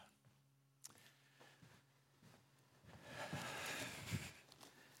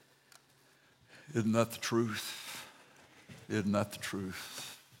Isn't that the truth? Isn't that the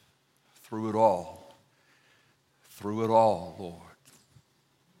truth? Through it all, Lord,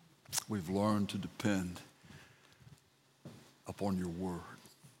 we've learned to depend upon your word.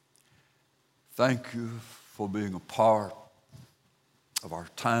 Thank you for being a part of our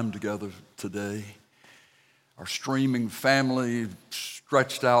time together today. Our streaming family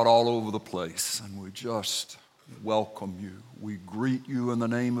stretched out all over the place, and we just welcome you. We greet you in the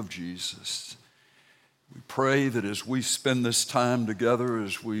name of Jesus. We pray that as we spend this time together,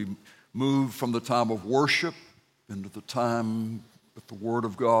 as we move from the time of worship into the time with the Word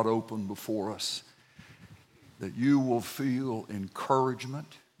of God open before us, that you will feel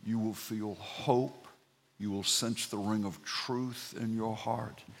encouragement, you will feel hope, you will sense the ring of truth in your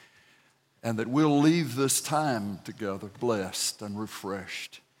heart, and that we'll leave this time together blessed and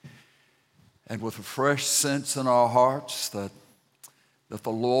refreshed, and with a fresh sense in our hearts that the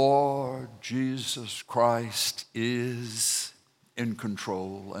Lord Jesus Christ is in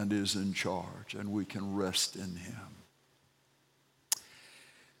control and is in charge, and we can rest in him.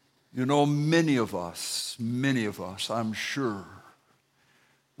 You know, many of us, I'm sure,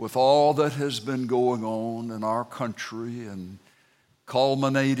 with all that has been going on in our country and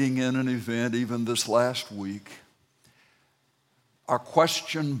culminating in an event even this last week, our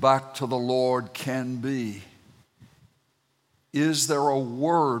question back to the Lord can be, is there a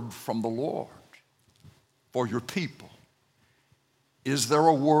word from the Lord for your people? Is there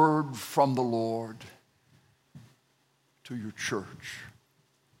a word from the Lord to your church?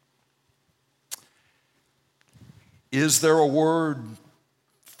 Is there a word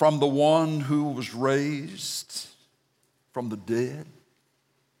from the one who was raised from the dead,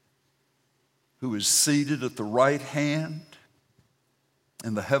 who is seated at the right hand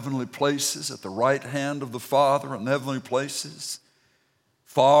in the heavenly places, at the right hand of the Father in the heavenly places,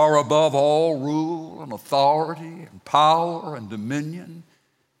 far above all rule and authority and power and dominion,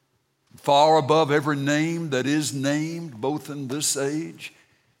 far above every name that is named, both in this age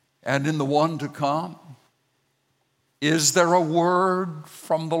and in the one to come? Is there a word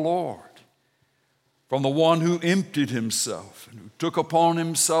from the Lord, from the one who emptied himself and who took upon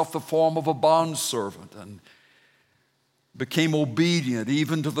himself the form of a bondservant and became obedient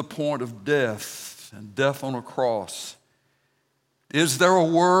even to the point of death, and death on a cross? Is there a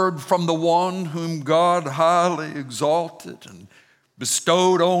word from the one whom God highly exalted and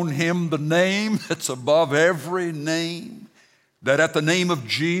bestowed on him the name that's above every name, that at the name of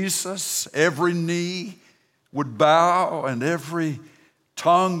Jesus every knee would bow and every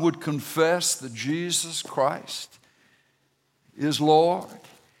tongue would confess that Jesus Christ is Lord?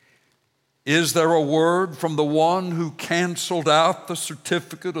 Is there a word from the one who canceled out the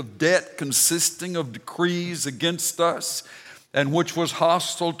certificate of debt consisting of decrees against us and which was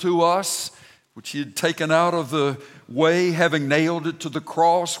hostile to us, which he had taken out of the way, having nailed it to the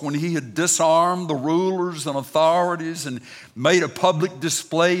cross when he had disarmed the rulers and authorities and made a public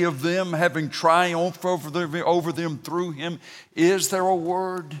display of them, having triumphed over them through him? Is there a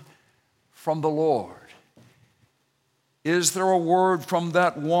word from the Lord? Is there a word from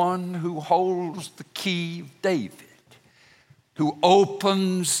that one who holds the key of David, who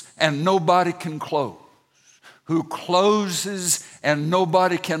opens and nobody can close, who closes and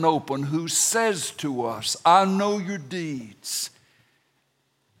nobody can open, who says to us, I know your deeds,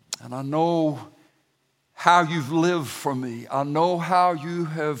 and I know how you've lived for me. I know how you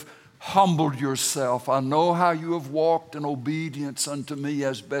have humbled yourself. I know how you have walked in obedience unto me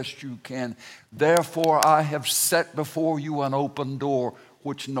as best you can. Therefore, I have set before you an open door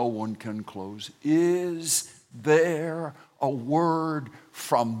which no one can close. Is there a word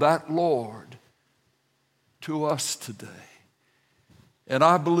from that Lord to us today? And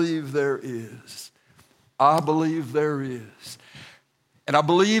I believe there is. I believe there is. And I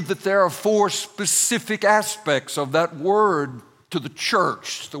believe that there are 4 specific aspects of that word to the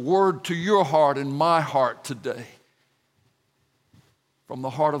church, the word to your heart and my heart today, from the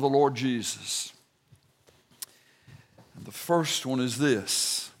heart of the Lord Jesus. And the first one is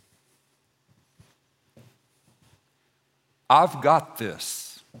this: I've got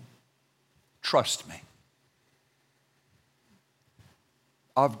this. Trust me.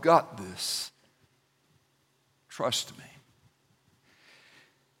 I've got this. Trust me.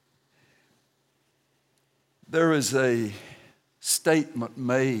 There is a statement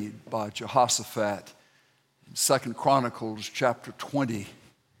made by Jehoshaphat in 2 Chronicles chapter 20.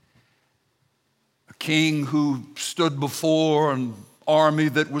 A king who stood before an army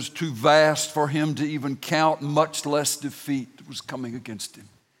that was too vast for him to even count, much less defeat, was coming against him.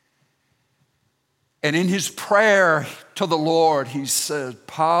 And in his prayer to the Lord, he said,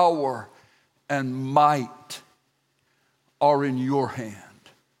 power and might are in your hand.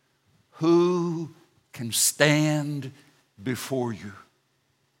 Who can stand before you?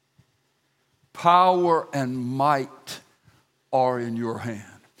 Power and might are in your hand.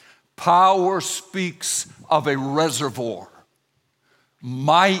 Power speaks of a reservoir.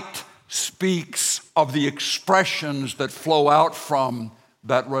 Might speaks of the expressions that flow out from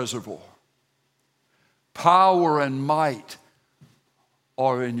that reservoir. Power and might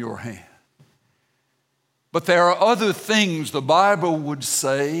are in your hand. But there are other things the Bible would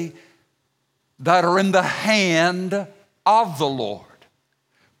say that are in the hand of the Lord.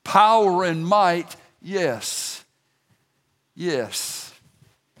 Power and might, yes. Yes.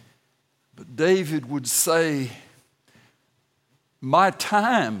 But David would say, my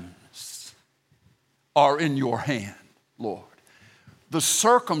times are in your hand, Lord. The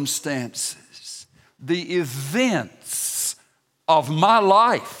circumstances, the events of my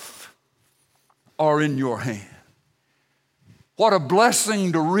life are in your hand. What a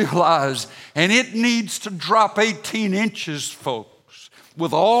blessing to realize, and it needs to drop 18 inches, folks,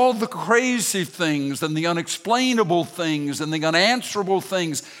 with all the crazy things and the unexplainable things and the unanswerable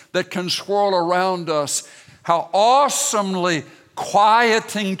things that can swirl around us. How awesomely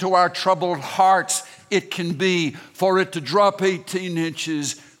quieting to our troubled hearts it can be for it to drop 18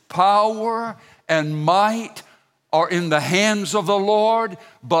 inches. Power and might are in the hands of the Lord,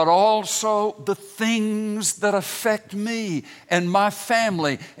 but also the things that affect me and my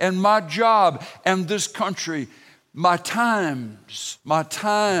family and my job and this country. My times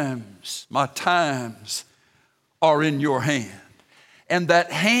are in your hand. And that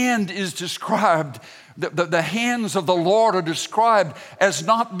hand is described, the hands of the Lord are described as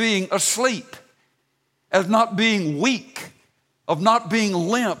not being asleep, as not being weak, of not being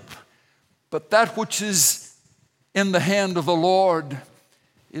limp, but that which is in the hand of the Lord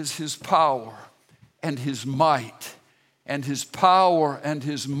is His power and His might, and His power and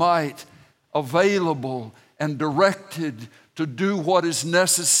His might available and directed to do what is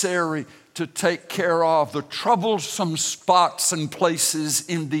necessary to take care of the troublesome spots and places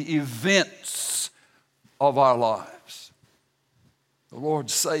in the events of our lives. The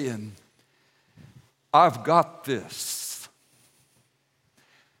Lord's saying, I've got this.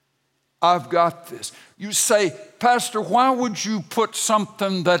 I've got this. You say, Pastor, why would you put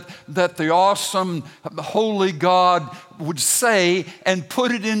something that the awesome, holy God would say and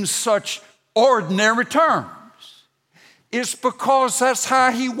put it in such ordinary terms? It's because that's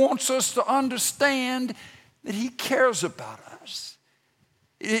how He wants us to understand that He cares about us.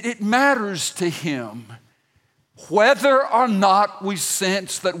 It matters to Him. Whether or not we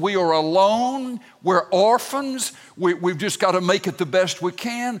sense that we are alone, we're orphans, we've just got to make it the best we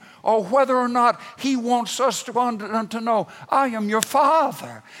can, or whether or not He wants us to know, I am your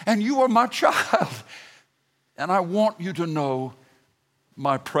Father and you are my child. And I want you to know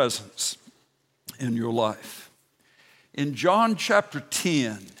my presence in your life. In John chapter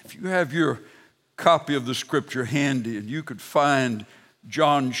 10, if you have your copy of the scripture handy and you could find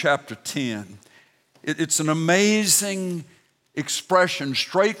John chapter 10, it's an amazing expression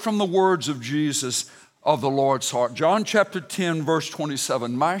straight from the words of Jesus of the Lord's heart. John chapter 10, verse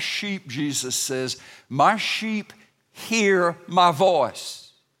 27, my sheep, Jesus says, my sheep hear my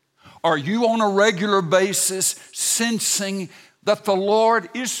voice. Are you on a regular basis sensing that the Lord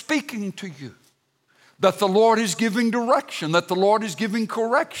is speaking to you? That the Lord is giving direction, that the Lord is giving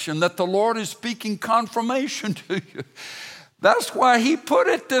correction, that the Lord is speaking confirmation to you. That's why He put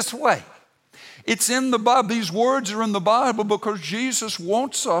it this way. It's in the Bible. These words are in the Bible because Jesus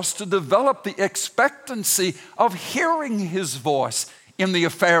wants us to develop the expectancy of hearing His voice in the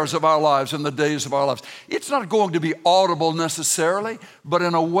affairs of our lives, in the days of our lives. It's not going to be audible necessarily, but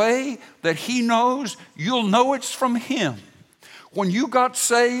in a way that He knows, you'll know it's from Him. When you got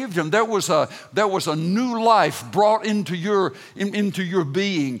saved and there was a new life brought into your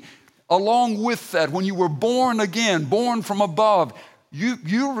being, along with that, when you were born again, born from above,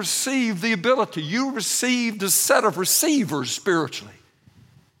 you received the ability, you received a set of receivers spiritually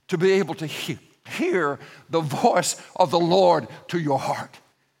to be able to hear the voice of the Lord to your heart.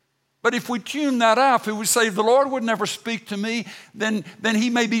 But if we tune that out, if we say the Lord would never speak to me, then He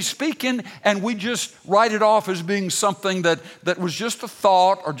may be speaking and we just write it off as being something that was just a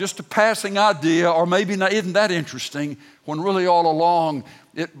thought or just a passing idea or maybe not isn't that interesting, when really all along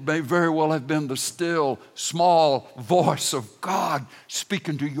it may very well have been the still, small voice of God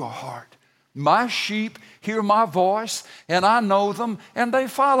speaking to your heart. My sheep hear my voice, and I know them, and they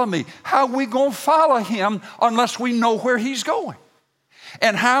follow me. How are we going to follow Him unless we know where He's going?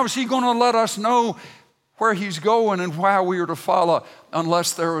 And how is He going to let us know where he's going and why we are to follow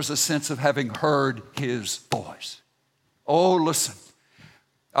unless there is a sense of having heard his voice. Oh, listen.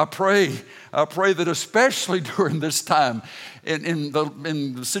 I pray that especially during this time, in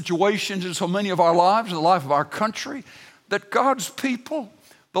the situations in so many of our lives, in the life of our country, that God's people,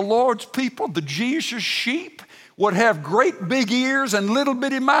 the Lord's people, the Jesus sheep, would have great big ears and little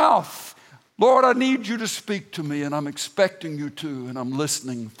bitty mouth. Lord, I need you to speak to me, and I'm expecting you to, and I'm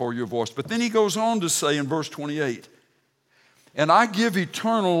listening for your voice. But then he goes on to say in verse 28, and I give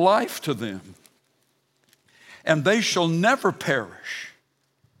eternal life to them, and they shall never perish.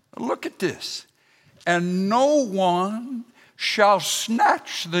 Look at this. And no one shall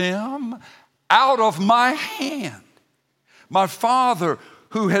snatch them out of my hand. My Father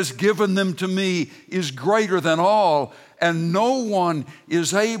who has given them to me is greater than all, and no one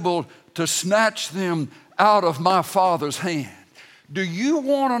is able to snatch them out of my Father's hand. Do you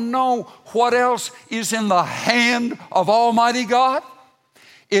want to know what else is in the hand of Almighty God?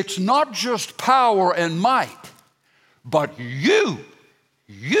 It's not just power and might, but you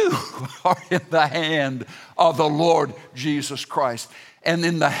are in the hand of the Lord Jesus Christ and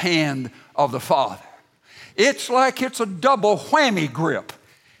in the hand of the Father. It's like it's a double whammy grip.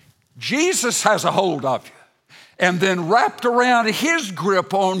 Jesus has a hold of you, and then wrapped around his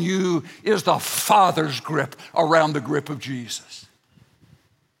grip on you is the Father's grip around the grip of Jesus.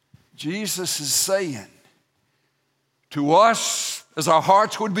 Jesus is saying to us, as our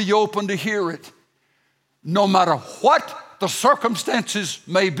hearts would be open to hear it, no matter what the circumstances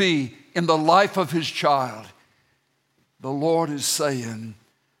may be in the life of his child, the Lord is saying,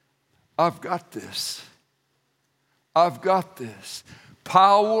 I've got this. I've got this.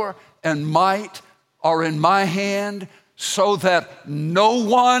 Power and might are in my hand so that no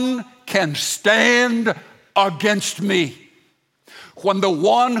one can stand against me. When the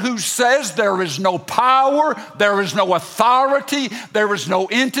one who says there is no power, there is no authority, there is no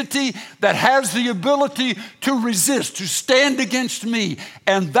entity that has the ability to resist, to stand against me,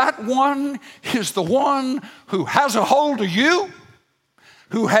 and that one is the one who has a hold of you,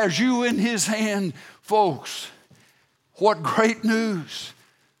 who has you in his hand. Folks, what great news.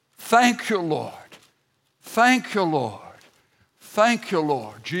 Thank you, Lord. Thank you, Lord. Thank you,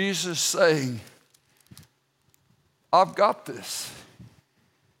 Lord. Jesus saying, I've got this.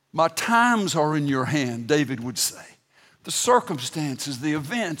 My times are in your hand, David would say. The circumstances, the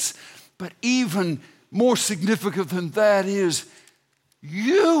events, but even more significant than that is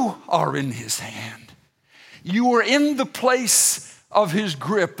you are in his hand. You are in the place of his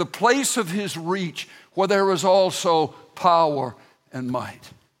grip, the place of his reach, where there is also power and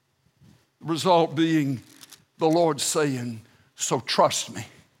might. The result being the Lord saying, so trust me.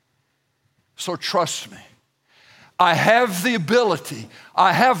 So trust me. I have the ability,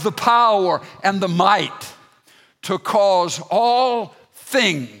 I have the power and the might to cause all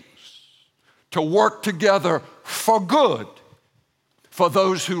things to work together for good for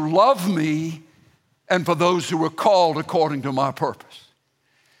those who love me and for those who are called according to my purpose.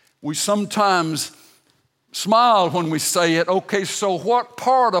 We sometimes smile when we say it. Okay, so what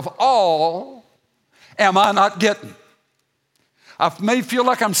part of all am I not getting? I may feel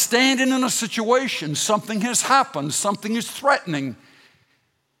like I'm standing in a situation, something has happened, something is threatening,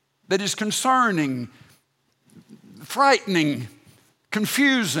 that is concerning, frightening,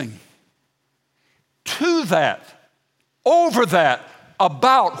 confusing. To that, over that,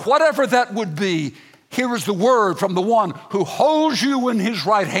 about whatever that would be, here is the word from the one who holds you in his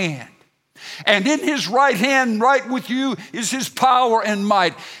right hand. And in his right hand, right with you, is his power and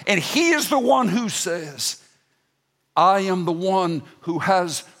might. And he is the one who says, I am the one who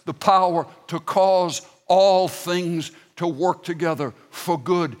has the power to cause all things to work together for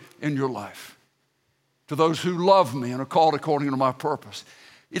good in your life. To those who love me and are called according to my purpose.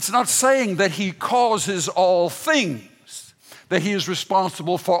 It's not saying that he causes all things, that he is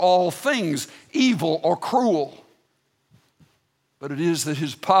responsible for all things, evil or cruel. But it is that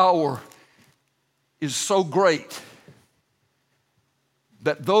his power is so great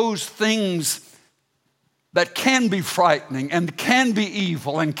that those things that can be frightening and can be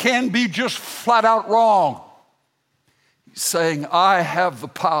evil and can be just flat out wrong, he's saying, I have the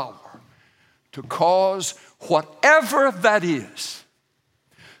power to cause whatever that is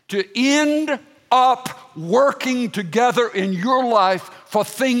to end up working together in your life for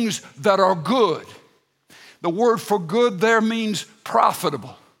things that are good. The word for good there means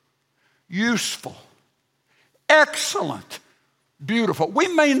profitable, useful, excellent, beautiful. We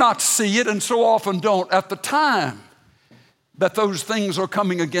may not see it, and so often don't at the time that those things are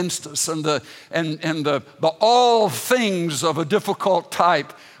coming against us, and the all things of a difficult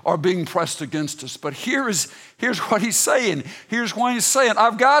type are being pressed against us. But here's what he's saying. Here's why he's saying,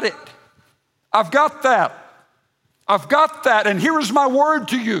 I've got it. I've got that. I've got that. And here is my word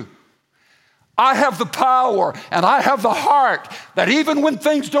to you. I have the power and I have the heart that even when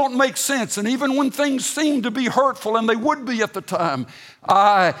things don't make sense and even when things seem to be hurtful, and they would be at the time,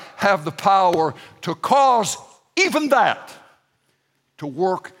 I have the power to cause even that to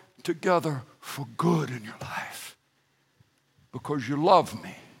work together for good in your life, because you love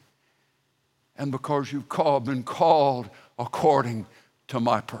me and because you've been called according to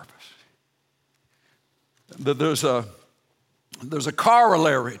my purpose. There's a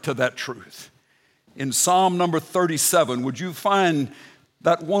corollary to that truth. In Psalm number 37, would you find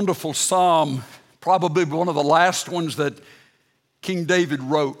that wonderful psalm, probably one of the last ones that King David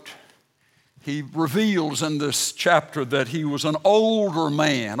wrote? He reveals in this chapter that he was an old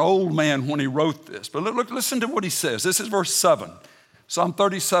man when he wrote this. But look, listen to what he says. This is verse 7, Psalm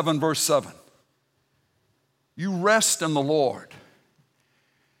 37, verse 7. You rest in the Lord,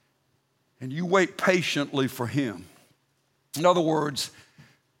 and you wait patiently for him. In other words,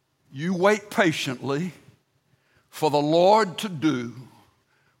 you wait patiently for the Lord to do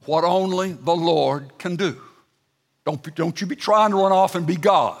what only the Lord can do. Don't you be trying to run off and be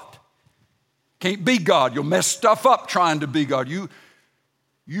God. Can't be God. You'll mess stuff up trying to be God. You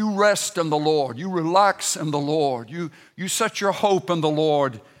rest in the Lord. You relax in the Lord. You set your hope in the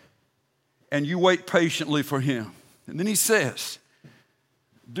Lord, and you wait patiently for him. And then he says,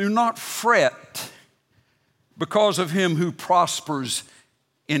 do not fret because of him who prospers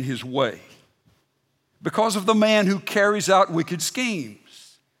in his way, because of the man who carries out wicked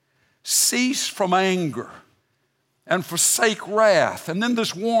schemes. Cease from anger and forsake wrath. And then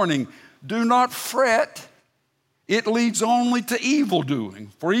this warning, do not fret. It leads only to evil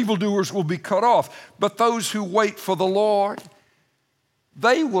doing, for evildoers will be cut off. But those who wait for the Lord,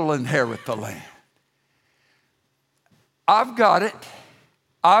 they will inherit the land. I've got it.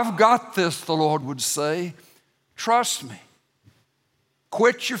 I've got this, the Lord would say. Trust me.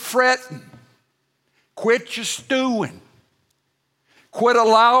 Quit your fretting. Quit your stewing. Quit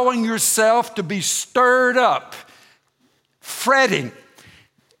allowing yourself to be stirred up. Fretting.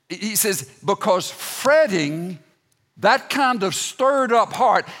 He says, because fretting, that kind of stirred up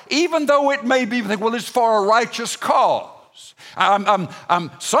heart, even though it may be, well, it's for a righteous cause.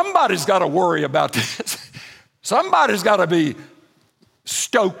 Somebody's got to worry about this. Somebody's got to be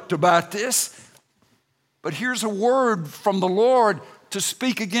stoked about this. But here's a word from the Lord to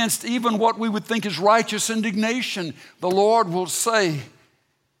speak against even what we would think is righteous indignation. The Lord will say,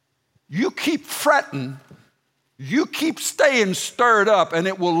 you keep fretting, you keep staying stirred up, and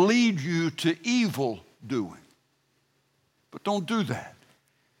it will lead you to evil doing. But don't do that.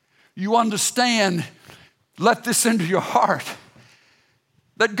 You understand, let this into your heart,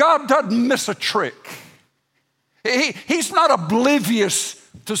 that God doesn't miss a trick. He's not oblivious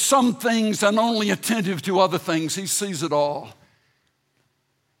to some things and only attentive to other things. He sees it all.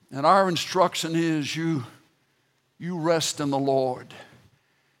 And our instruction is you rest in the Lord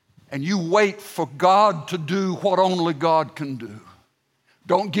and you wait for God to do what only God can do.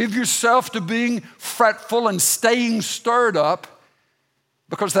 Don't give yourself to being fretful and staying stirred up,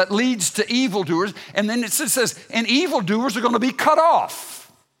 because that leads to evildoers. And then it says, and evildoers are going to be cut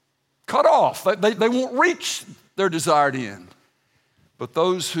off. Cut off. They won't reach their desired end. But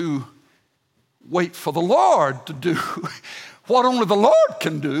those who wait for the Lord to do what only the Lord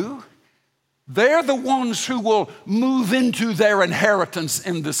can do, they're the ones who will move into their inheritance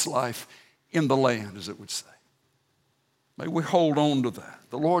in this life, in the land, as it would say. May we hold on to that.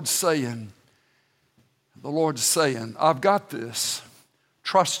 The Lord's saying, I've got this.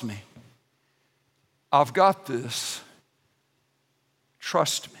 Trust me. I've got this.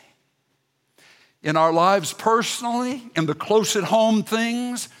 Trust me. In our lives personally, in the close at home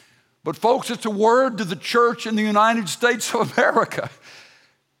things, but folks, it's a word to the church in the United States of America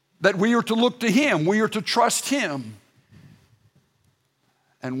that we are to look to him, we are to trust him,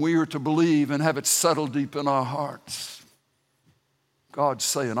 and we are to believe and have it settle deep in our hearts. God's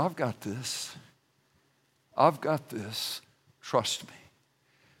saying, I've got this. I've got this. Trust me.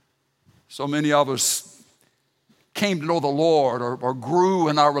 So many of us came to know the Lord or grew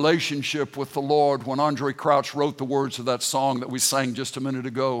in our relationship with the Lord when Andre Crouch wrote the words of that song that we sang just a minute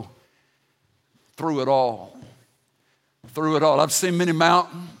ago. Through it all. Through it all. I've seen many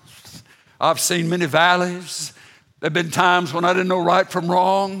mountains. I've seen many valleys. There have been times when I didn't know right from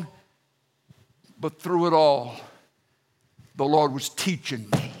wrong. But through it all, the Lord was teaching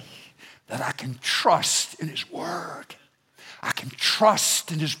me that I can trust in his word. I can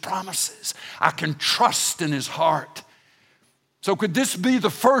trust in his promises. I can trust in his heart. So could this be the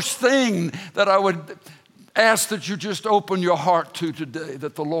first thing that I would ask that you just open your heart to today,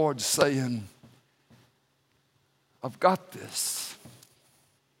 that the Lord's saying, I've got this.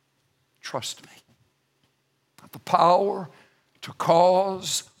 Trust me. The power to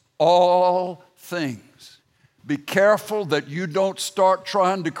cause all things. Be careful that you don't start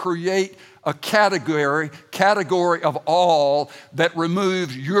trying to create a category of all that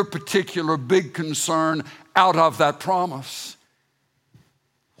removes your particular big concern out of that promise.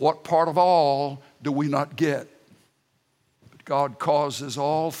 What part of all do we not get? But God causes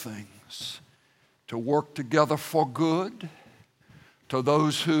all things to work together for good to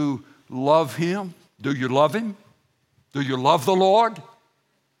those who love Him. Do you love Him? Do you love the Lord?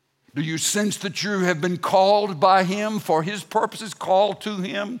 Do you sense that you have been called by Him for His purposes, called to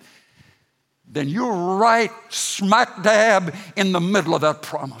Him? Then you're right smack dab in the middle of that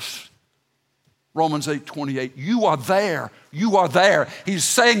promise. Romans 8:28, you are there. You are there. He's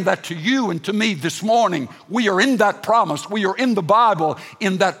saying that to you and to me this morning. We are in that promise. We are in the Bible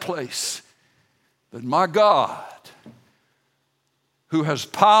in that place. That my God, who has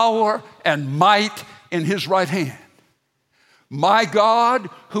power and might in His right hand, my God,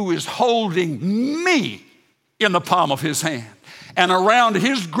 who is holding me in the palm of His hand, and around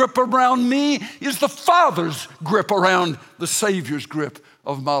His grip around me is the Father's grip around the Savior's grip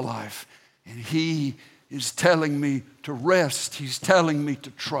of my life. And He is telling me to rest. He's telling me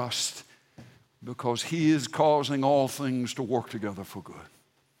to trust, because He is causing all things to work together for good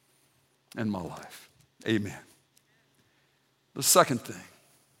in my life. Amen. The second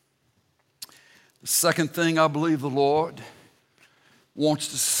thing I believe the Lord wants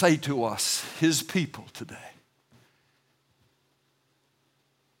to say to us, His people today,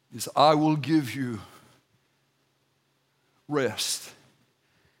 is I will give you rest.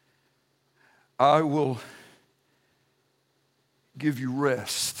 I will give you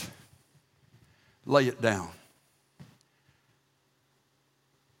rest. Lay it down.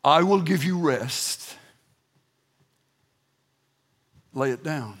 I will give you rest. Lay it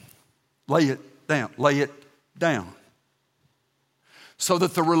down. Lay it down. Lay it down. So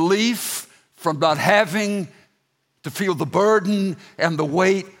that the relief from not having to feel the burden and the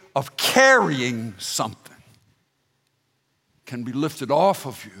weight of carrying something can be lifted off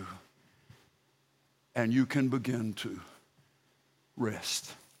of you, and you can begin to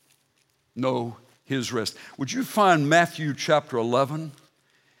rest. Know His rest. Would you find Matthew chapter 11?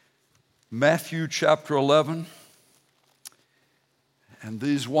 Matthew chapter 11. And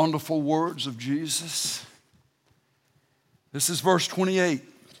these wonderful words of Jesus. This is verse 28.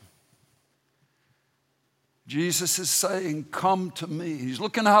 Jesus is saying, come to me. He's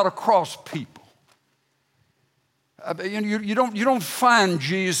looking out across people. You don't find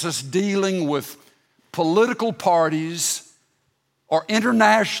Jesus dealing with political parties or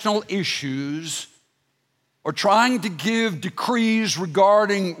international issues or trying to give decrees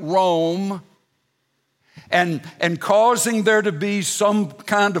regarding Rome and causing there to be some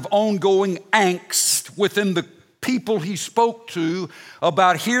kind of ongoing angst within the people He spoke to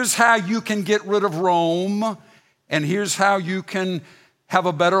about here's how you can get rid of Rome and here's how you can have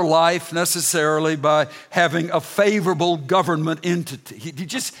a better life necessarily by having a favorable government entity.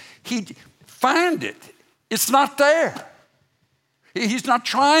 He find it. It's not there. He's not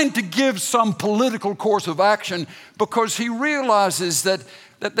trying to give some political course of action, because He realizes that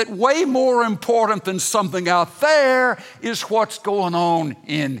way more important than something out there is what's going on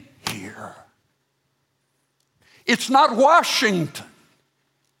in here. It's not Washington.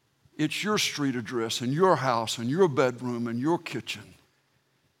 It's your street address and your house and your bedroom and your kitchen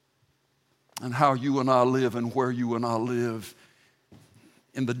and how you and I live and where you and I live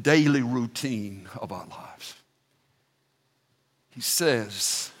in the daily routine of our lives. He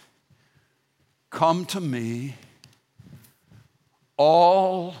says, come to me,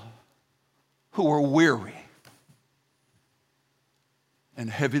 all who are weary and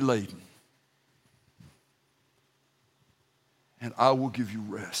heavy laden, and I will give you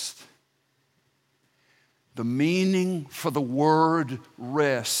rest. The meaning for the word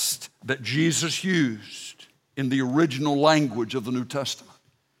rest that Jesus used in the original language of the New Testament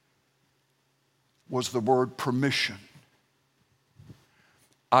was the word permission.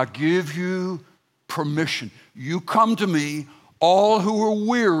 I give you permission. You come to me, all who are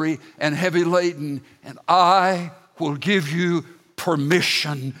weary and heavy laden, and I will give you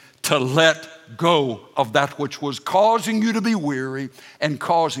permission to let go of that which was causing you to be weary and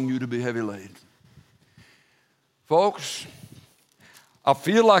causing you to be heavy laden. Folks, I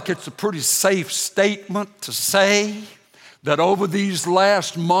feel like it's a pretty safe statement to say that over these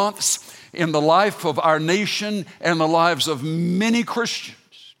last months in the life of our nation and the lives of many Christians,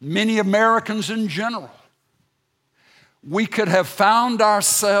 many Americans in general, we could have found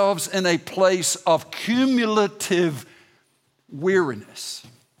ourselves in a place of cumulative weariness,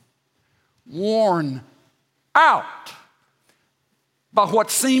 worn out by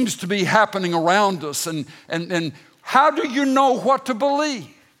what seems to be happening around us. And how do you know what to believe?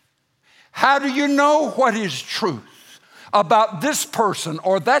 How do you know what is truth about this person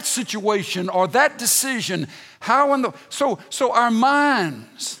or that situation or that decision? So our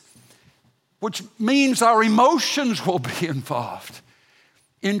minds, which means our emotions, will be involved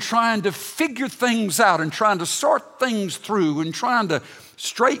in trying to figure things out and trying to sort things through and trying to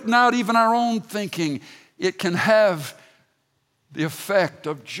straighten out even our own thinking. It can have the effect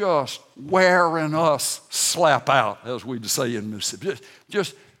of just wearing us slap out, as we'd say in Mississippi,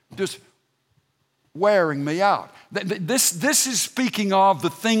 just wearing me out. This is speaking of the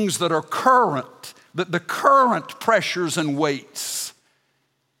things that are current, the current pressures and weights.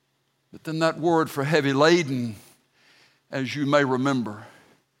 But then that word for heavy laden, as you may remember,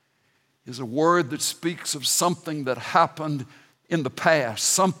 is a word that speaks of something that happened in the past,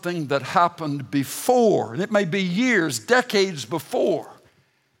 something that happened before. And it may be years, decades before.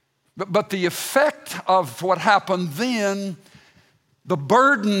 But the effect of what happened then, the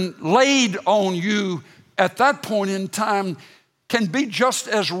burden laid on you at that point in time, can be just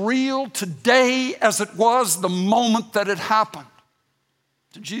as real today as it was the moment that it happened.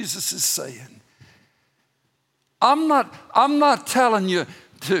 So Jesus is saying, I'm not telling you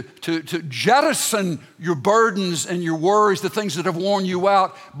to jettison your burdens and your worries, the things that have worn you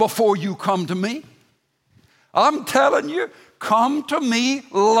out, before you come to me. I'm telling you, come to me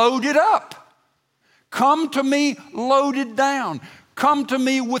loaded up. Come to me loaded down. Come to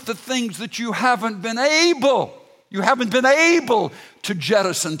me with the things that you haven't been able to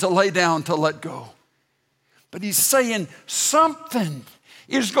jettison, to lay down, to let go. But he's saying something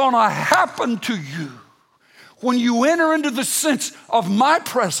is going to happen to you when you enter into the sense of my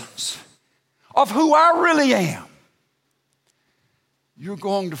presence, of who I really am. You're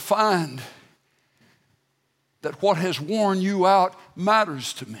going to find that what has worn you out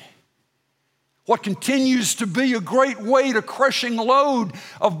matters to me. What continues to be a great weight, a crushing load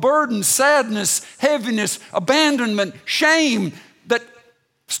of burden, sadness, heaviness, abandonment, shame that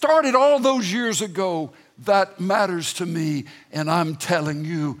started all those years ago, that matters to me. And I'm telling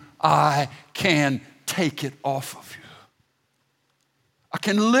you, I can take it off of you. I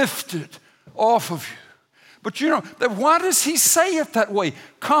can lift it off of you. But you know, why does he say it that way?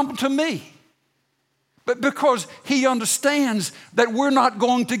 Come to me. But because he understands that we're not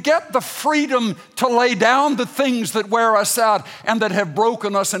going to get the freedom to lay down the things that wear us out and that have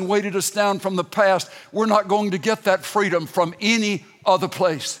broken us and weighted us down from the past. We're not going to get that freedom from any other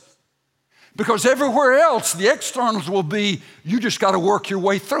place. Because everywhere else, the externals will be, you just got to work your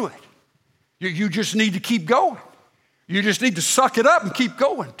way through it. You just need to keep going. You just need to suck it up and keep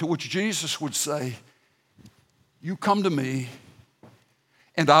going. To which Jesus would say, you come to me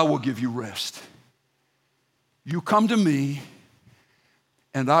and I will give you rest. You come to me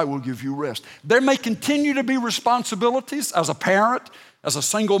and I will give you rest. There may continue to be responsibilities as a parent, as a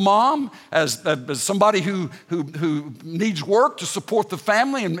single mom, as somebody who needs work to support the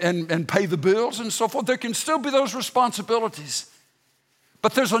family and pay the bills and so forth. There can still be those responsibilities.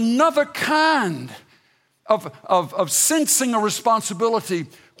 But there's another kind of sensing a responsibility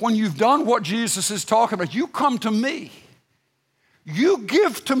when you've done what Jesus is talking about. You come to me. You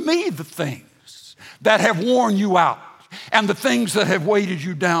give to me the things that have worn you out and the things that have weighted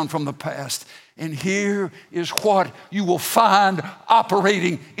you down from the past. And here is what you will find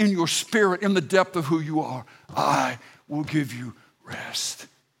operating in your spirit, in the depth of who you are. I will give you rest.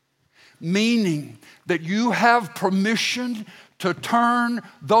 Meaning that you have permission to turn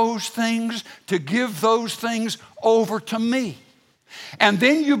those things, to give those things over to me. And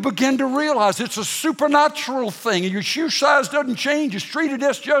then you begin to realize it's a supernatural thing. Your shoe size doesn't change, your street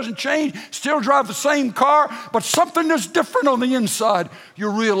address doesn't change, still drive the same car, but something is different on the inside.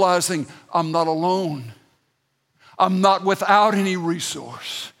 You're realizing, I'm not alone. I'm not without any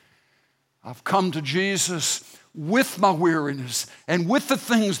resource. I've come to Jesus with my weariness and with the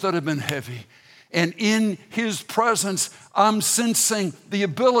things that have been heavy. And in his presence, I'm sensing the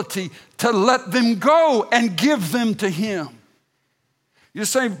ability to let them go and give them to him. You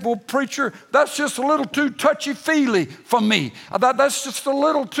say, well, preacher, that's just a little too touchy-feely for me. That's just a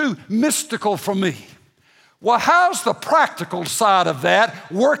little too mystical for me. Well, how's the practical side of that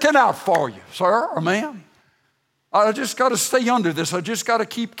working out for you, sir or ma'am? I just got to stay under this. I just got to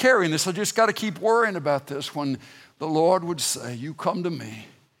keep carrying this. I just got to keep worrying about this. When the Lord would say, you come to me,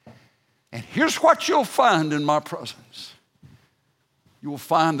 and here's what you'll find in my presence. You will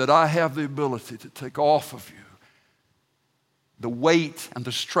find that I have the ability to take off of you the weight and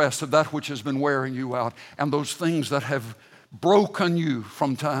the stress of that which has been wearing you out and those things that have broken you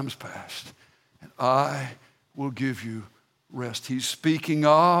from times past. And I will give you rest. He's speaking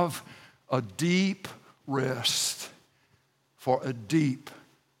of a deep rest for a deep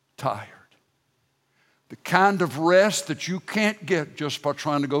tired. The kind of rest that you can't get just by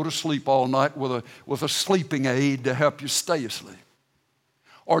trying to go to sleep all night with a sleeping aid to help you stay asleep.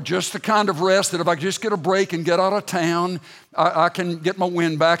 Or just the kind of rest that if I just get a break and get out of town, I can get my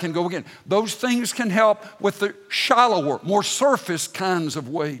wind back and go again. Those things can help with the shallower, more surface kinds of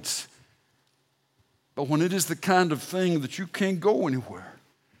weights. But when it is the kind of thing that you can't go anywhere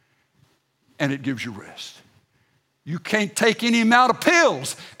and it gives you rest. You can't take any amount of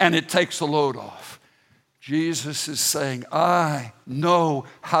pills and it takes the load off. Jesus is saying, I know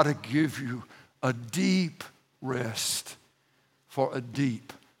how to give you a deep rest for a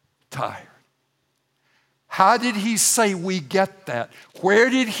deep tired. How did he say we get that?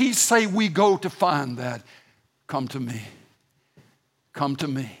 Where did he say we go to find that? Come to me. Come to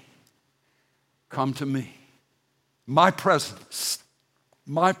me. Come to me. My presence.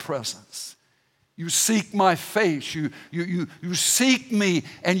 My presence. You seek my face. You seek me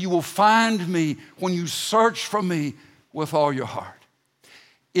and you will find me when you search for me with all your heart.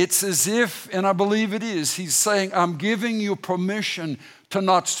 It's as if, and I believe it is, he's saying, I'm giving you permission to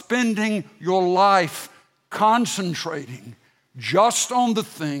not spending your life concentrating just on the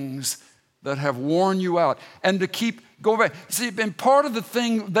things that have worn you out and to keep going back. See, and part of the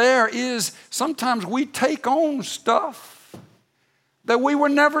thing there is sometimes we take on stuff that we were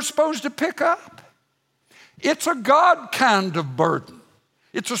never supposed to pick up. It's a God kind of burden.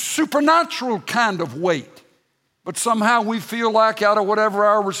 It's a supernatural kind of weight. But somehow we feel like out of whatever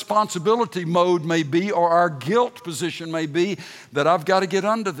our responsibility mode may be or our guilt position may be, that I've got to get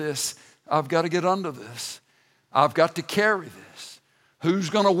under this. I've got to get under this. I've got to carry this. Who's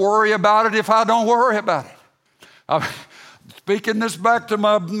going to worry about it if I don't worry about it? I'm speaking this back to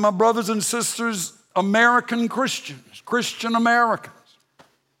my brothers and sisters, American Christians, Christian Americans.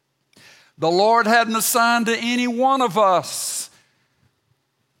 The Lord hadn't assigned to any one of us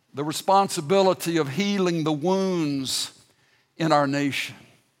the responsibility of healing the wounds in our nation,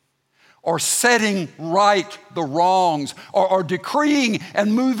 or setting right the wrongs, or decreeing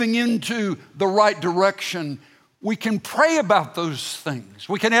and moving into the right direction. We can pray about those things.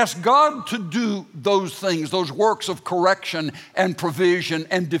 We can ask God to do those things, those works of correction and provision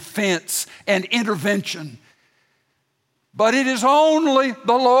and defense and intervention. But it is only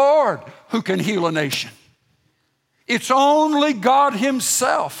the Lord who can heal a nation. It's only God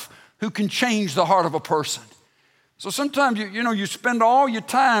himself who can change the heart of a person. So sometimes, you spend all your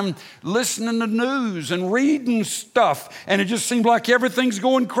time listening to news and reading stuff, and it just seems like everything's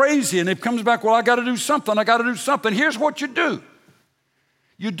going crazy, and it comes back, well, I got to do something. Here's what you do.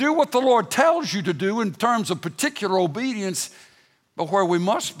 You do what the Lord tells you to do in terms of particular obedience, but where we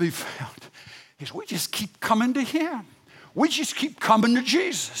must be found is we just keep coming to him. We just keep coming to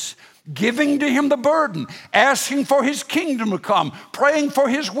Jesus, giving to him the burden, asking for his kingdom to come, praying for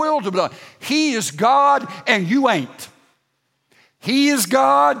his will to be done. He is God and you ain't. He is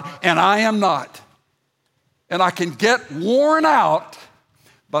God and I am not. And I can get worn out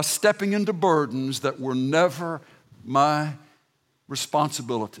by stepping into burdens that were never my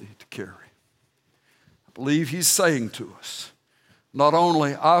responsibility to carry. I believe he's saying to us, not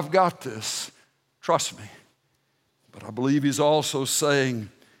only I've got this, trust me, but I believe he's also saying,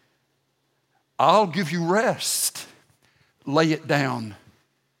 I'll give you rest. Lay it down.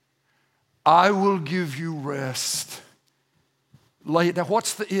 I will give you rest. Lay it down.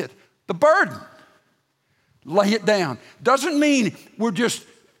 What's the it? The burden. Lay it down. Doesn't mean we're just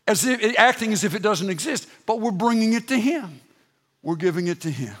acting as if it doesn't exist, but we're bringing it to him. We're giving it to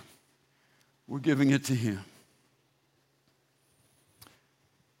him. We're giving it to him.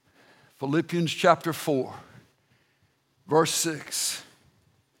 Philippians chapter 4. Verse 6,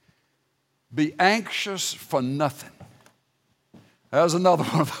 be anxious for nothing. There's another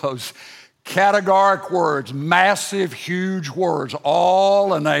one of those categoric words, massive, huge words,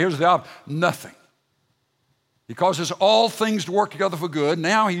 all, and here's the opposite, nothing. He causes all things to work together for good.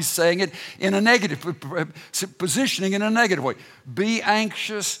 Now he's saying it in a negative, positioning in a negative way. Be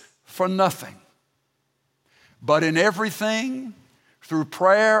anxious for nothing, but in everything, through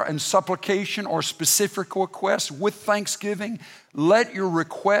prayer and supplication or specific requests with thanksgiving, let your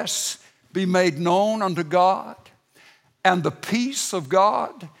requests be made known unto God, and the peace of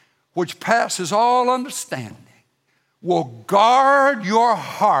God, which passes all understanding, will guard your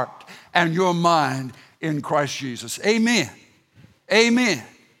heart and your mind in Christ Jesus. Amen. Amen.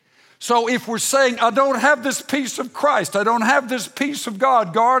 So if we're saying, I don't have this peace of Christ, I don't have this peace of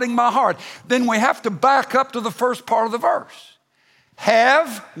God guarding my heart, then we have to back up to the first part of the verse.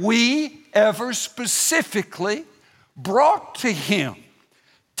 Have we ever specifically brought to Him,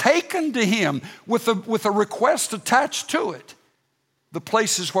 taken to Him with a request attached to it, the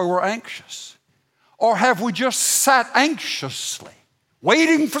places where we're anxious? Or have we just sat anxiously,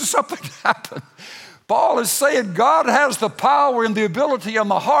 waiting for something to happen? Paul is saying God has the power and the ability in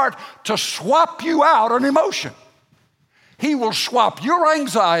the heart to swap you out an emotion. He will swap your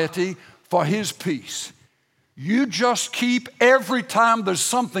anxiety for His peace. You just keep, every time there's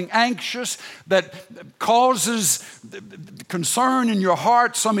something anxious that causes concern in your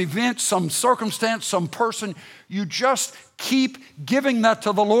heart, some event, some circumstance, some person, you just keep giving that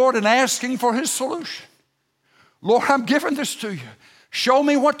to the Lord and asking for His solution. Lord, I'm giving this to you. Show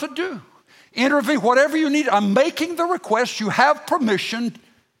me what to do. Intervene, whatever you need. I'm making the request. You have permission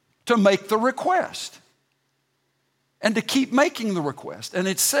to make the request and to keep making the request. And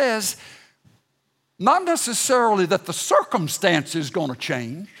it says, not necessarily that the circumstance is going to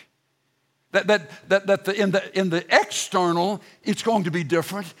change, that in the external it's going to be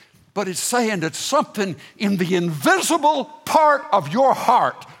different, but it's saying that something in the invisible part of your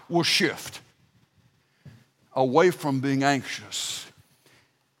heart will shift away from being anxious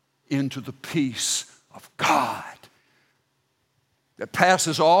into the peace of God that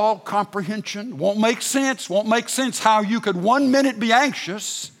passes all comprehension. Won't make sense how you could 1 minute be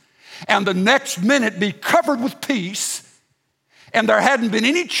anxious and the next minute be covered with peace, and there hadn't been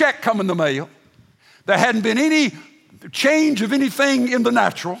any check come in the mail, there hadn't been any change of anything in the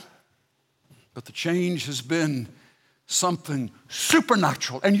natural, but the change has been something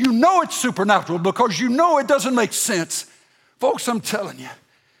supernatural. And you know it's supernatural because you know it doesn't make sense. Folks, I'm telling you,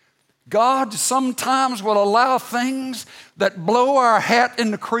 God sometimes will allow things that blow our hat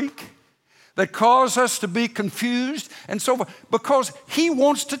in the creek, that cause us to be confused, and so forth, because He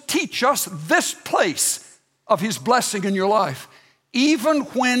wants to teach us this place of His blessing in your life, even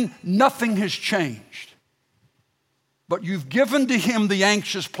when nothing has changed. But you've given to Him the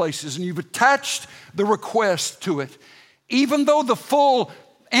anxious places, and you've attached the request to it. Even though the full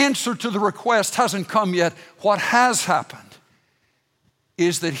answer to the request hasn't come yet, what has happened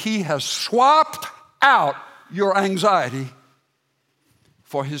is that He has swapped out your anxiety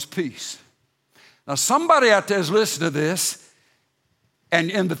for His peace. Now, somebody out there is listening to this, and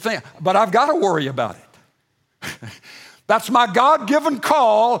the thing, but I've got to worry about it. That's my God-given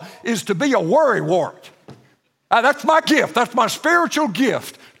call, is to be a worrywart. That's my gift. That's my spiritual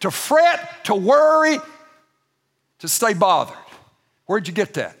gift, to fret, to worry, to stay bothered. Where'd you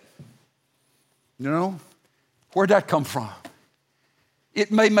get that? You know, where'd that come from?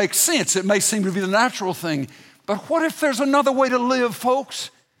 It may make sense. It may seem to be the natural thing. But what if there's another way to live,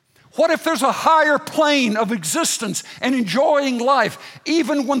 folks? What if there's a higher plane of existence and enjoying life,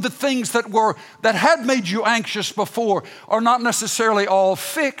 even when the things that had made you anxious before are not necessarily all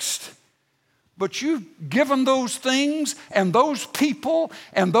fixed, but you've given those things and those people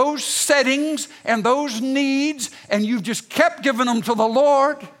and those settings and those needs, and you've just kept giving them to the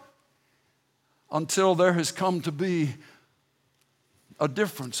Lord until there has come to be a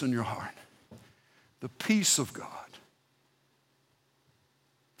difference in your heart. The peace of God,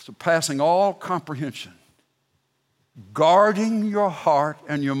 surpassing all comprehension, guarding your heart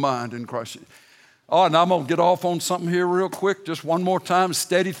and your mind in Christ. Oh, and I'm going to get off on something here real quick, just one more time,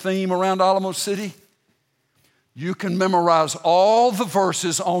 steady theme around Alamo City. You can memorize all the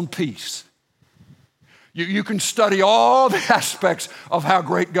verses on peace. You can study all the aspects of how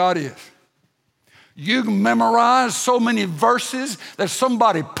great God is. You can memorize so many verses that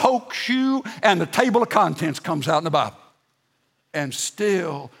somebody pokes you and the table of contents comes out in the Bible, and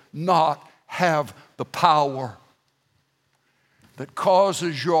still not have the power that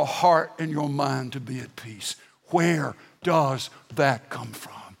causes your heart and your mind to be at peace. Where does that come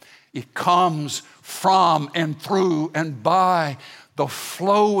from? It comes from and through and by the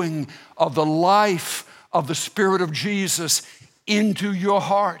flowing of the life of the Spirit of Jesus into your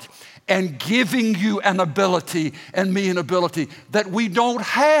heart and giving you an ability and me an ability that we don't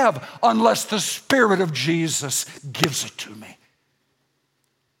have unless the Spirit of Jesus gives it to me.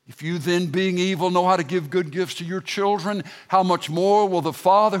 If you then, being evil, know how to give good gifts to your children, how much more will the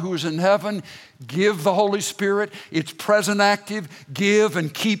Father who is in heaven give the Holy Spirit? It's present active. Give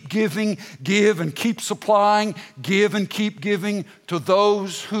and keep giving. Give and keep supplying. Give and keep giving to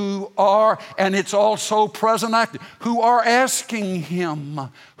those who are, and it's also present active, who are asking Him.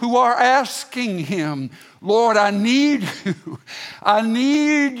 Who are asking Him. Lord, I need you. I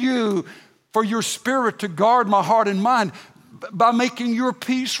need you for your Spirit to guard my heart and mind by making your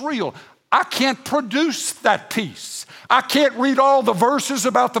peace real. I can't produce that peace. I can't read all the verses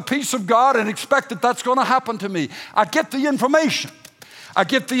about the peace of God and expect that that's going to happen to me. I get the information. I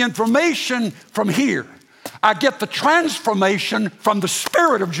get the information from here. I get the transformation from the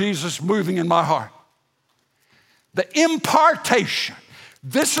Spirit of Jesus moving in my heart. The impartation.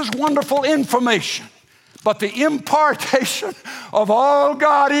 This is wonderful information. But the impartation of all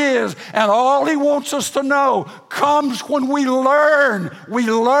God is and all He wants us to know comes when we learn. We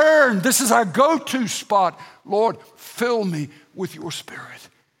learn. This is our go-to spot. Lord, fill me with your Spirit.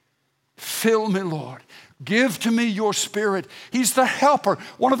 Fill me, Lord. Give to me your Spirit. He's the helper.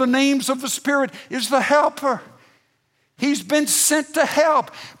 One of the names of the Spirit is the helper. He's been sent to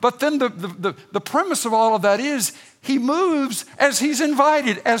help. But then the premise of all of that is He moves as He's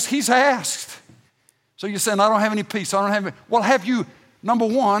invited, as He's asked. So you're saying, I don't have any peace. I don't have any. Well, have you, number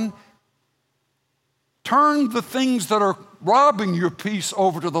one, turned the things that are robbing your peace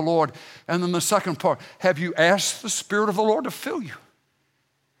over to the Lord? And then the second part, have you asked the Spirit of the Lord to fill you?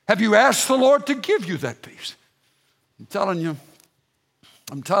 Have you asked the Lord to give you that peace? I'm telling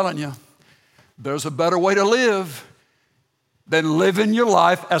you, there's a better way to live than living your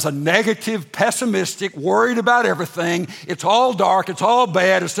life as a negative, pessimistic, worried about everything. It's all dark. It's all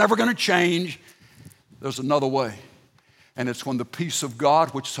bad. It's never going to change. There's another way, and it's when the peace of God,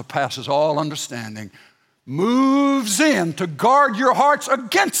 which surpasses all understanding, moves in to guard your hearts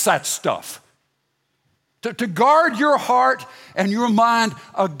against that stuff, to guard your heart and your mind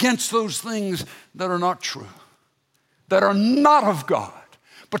against those things that are not true, that are not of God,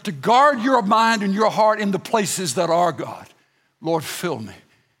 but to guard your mind and your heart in the places that are God. Lord, fill me.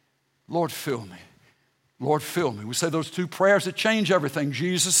 Lord, fill me. Lord, fill me. We say those two prayers that change everything.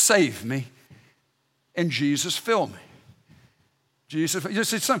 Jesus, save me. And Jesus, fill me.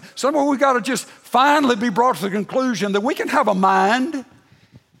 Jesus, somewhere we got to just finally be brought to the conclusion that we can have a mind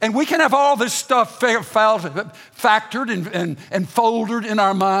and we can have all this stuff factored and folded in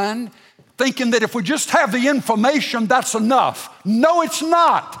our mind, thinking that if we just have the information, that's enough. No, it's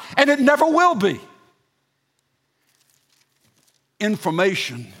not, and it never will be.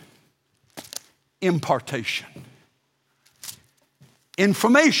 Information, impartation.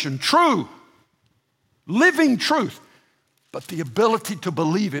 Information, true. Living truth, but the ability to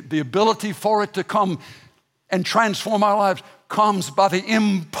believe it, the ability for it to come and transform our lives comes by the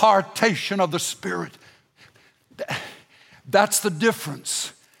impartation of the Spirit. That's the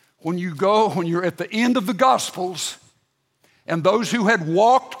difference. When you're at the end of the Gospels, and those who had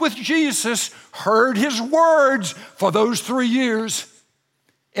walked with Jesus heard His words for those 3 years,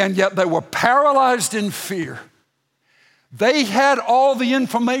 and yet they were paralyzed in fear. They had all the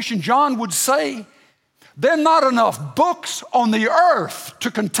information. John would say, there are not enough books on the earth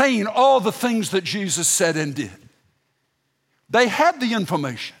to contain all the things that Jesus said and did. They had the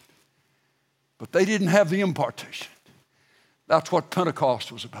information, but they didn't have the impartation. That's what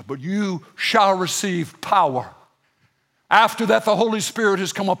Pentecost was about. But you shall receive power. After that, the Holy Spirit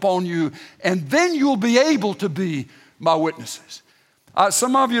has come upon you, and then you'll be able to be my witnesses.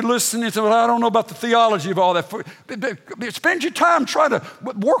 Some of you listening and say, well, I don't know about the theology of all that. Spend your time trying to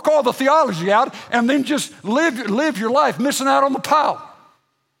work all the theology out and then just live your life missing out on the power.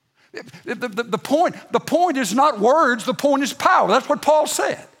 The point is not words, the point is power. That's what Paul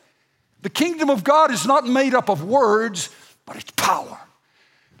said. The kingdom of God is not made up of words, but it's power.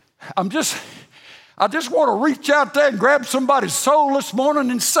 I just want to reach out there and grab somebody's soul this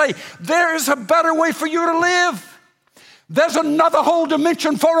morning and say, there is a better way for you to live. There's another whole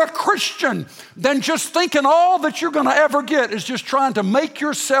dimension for a Christian than just thinking all that you're going to ever get is just trying to make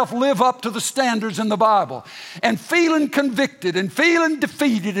yourself live up to the standards in the Bible and feeling convicted and feeling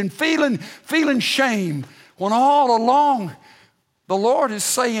defeated and feeling shame when all along the Lord is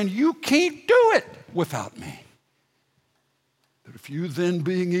saying, you can't do it without me. But if you then,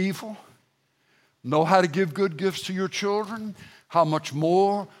 being evil, know how to give good gifts to your children, how much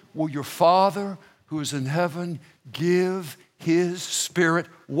more will your Father who is in heaven give His Spirit?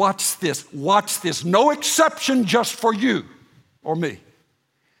 Watch this. No exception just for you or me.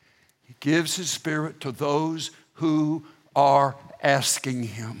 He gives His Spirit to those who are asking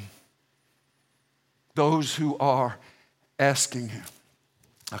Him. Those who are asking Him.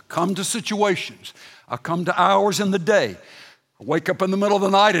 I come to situations. I come to hours in the day. I wake up in the middle of the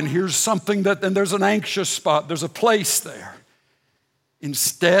night and here's something and there's an anxious spot. There's a place there.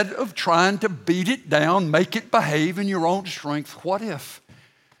 Instead of trying to beat it down, make it behave in your own strength, what if?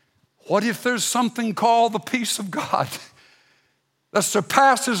 What if there's something called the peace of God that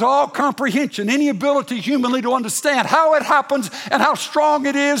surpasses all comprehension, any ability humanly to understand how it happens and how strong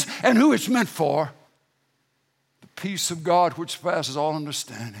it is and who it's meant for? The peace of God, which surpasses all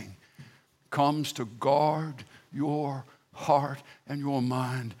understanding, comes to guard your heart and your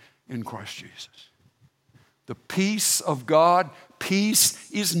mind in Christ Jesus. The peace of God,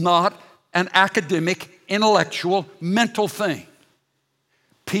 peace is not an academic, intellectual, mental thing.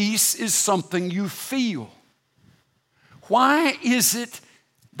 Peace is something you feel. Why is it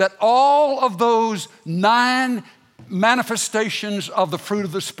that all of those 9 manifestations of the fruit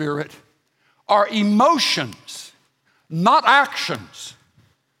of the Spirit are emotions, not actions?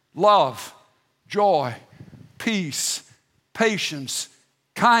 Love, joy, peace, patience,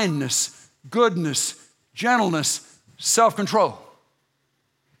 kindness, goodness, gentleness, self-control.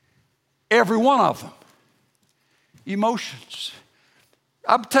 Every one of them. Emotions.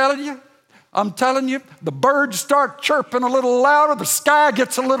 I'm telling you, the birds start chirping a little louder, the sky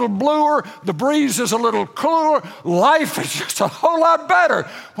gets a little bluer, the breeze is a little cooler. Life is just a whole lot better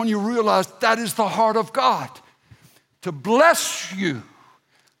when you realize that is the heart of God. To bless you.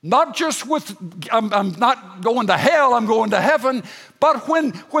 Not just with, I'm not going to hell, I'm going to heaven, but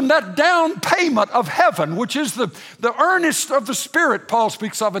when that down payment of heaven, which is the earnest of the Spirit, Paul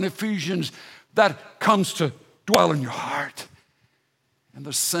speaks of in Ephesians, that comes to dwell in your heart. And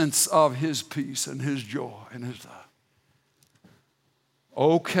the sense of His peace and His joy and His love.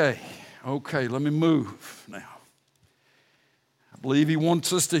 Okay, let me move now. I believe He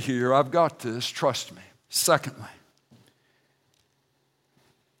wants us to hear, I've got this, trust me. Secondly,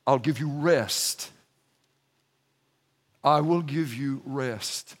 I'll give you rest. I will give you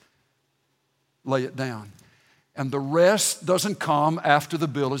rest. Lay it down. And the rest doesn't come after the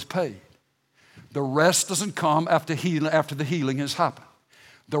bill is paid. The rest doesn't come after the healing has happened.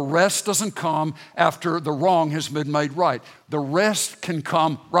 The rest doesn't come after the wrong has been made right. The rest can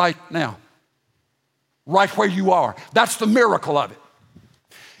come right now, right where you are. That's the miracle of it.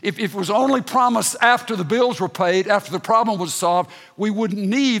 If it was only promised after the bills were paid, after the problem was solved, we wouldn't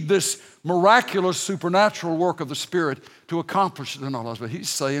need this miraculous supernatural work of the Spirit to accomplish it in our lives. But He's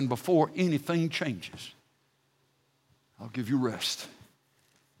saying before anything changes, I'll give you rest.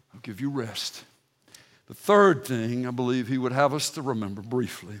 I'll give you rest. The third thing I believe He would have us to remember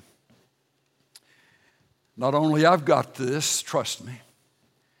briefly, not only I've got this, trust me,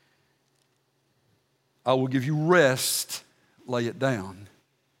 I will give you rest, lay it down.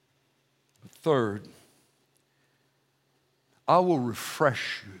 But third, I will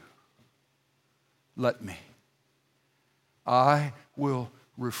refresh you. Let me. I will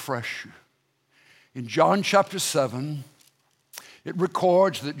refresh you. In John chapter 7, it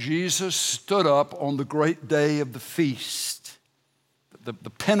records that Jesus stood up on the great day of the feast, the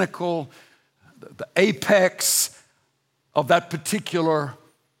pinnacle, the apex of that particular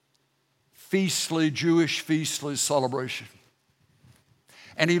Jewish feastly celebration.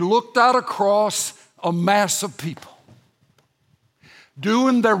 And He looked out across a mass of people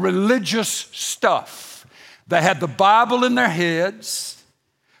doing their religious stuff. They had the Bible in their heads,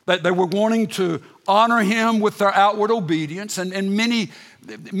 that they were wanting to honor Him with their outward obedience, and many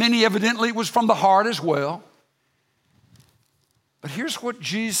evidently it was from the heart as well. But here's what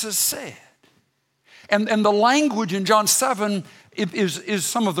Jesus said. And the language in John 7 is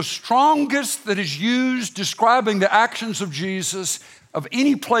some of the strongest that is used describing the actions of Jesus of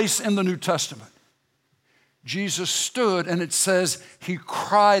any place in the New Testament. Jesus stood, and it says He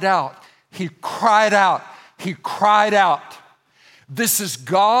cried out. He cried out. He cried out. This is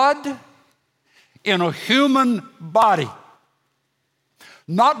God in a human body.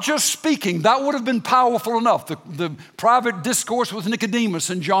 Not just speaking, that would have been powerful enough. The private discourse with Nicodemus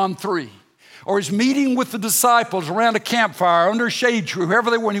in John 3. Or His meeting with the disciples around a campfire, under a shade tree, wherever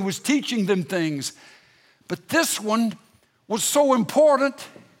they were, and He was teaching them things. But this one was so important,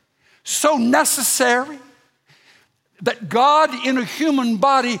 so necessary, that God in a human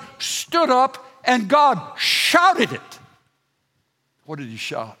body stood up and God shouted it. What did He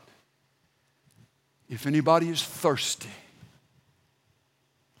shout? If anybody is thirsty,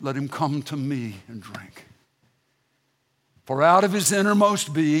 let him come to me and drink. For out of his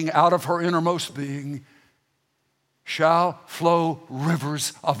innermost being, out of her innermost being, shall flow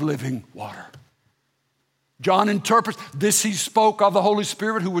rivers of living water. John interprets this. He spoke of the Holy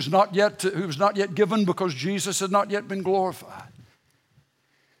Spirit who was not yet given because Jesus had not yet been glorified.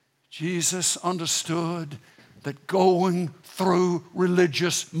 Jesus understood that going through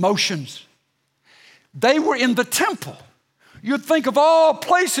religious motions, they were in the temple. You'd think of all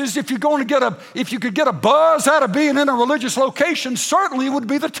places, if you could get a buzz out of being in a religious location, certainly it would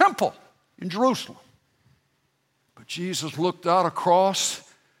be the temple in Jerusalem. But Jesus looked out across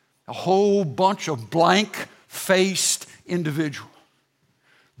a whole bunch of blank-faced individuals,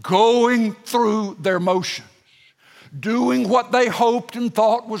 going through their motions, doing what they hoped and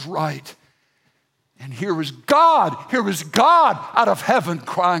thought was right. And here is God out of heaven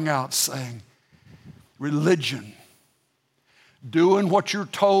crying out, saying, religion, doing what you're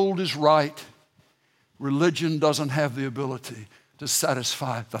told is right, religion doesn't have the ability to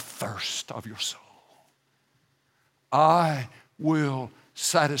satisfy the thirst of your soul. I will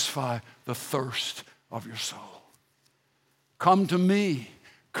satisfy the thirst of your soul. Come to me.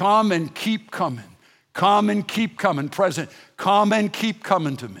 Come and keep coming. Come and keep coming. Present. Come and keep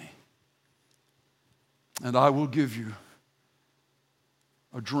coming to me. And I will give you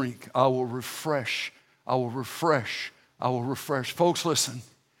a drink. I will refresh. I will refresh. I will refresh. Folks, listen.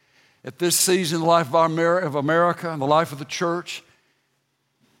 At this season in the life of America and the life of the church,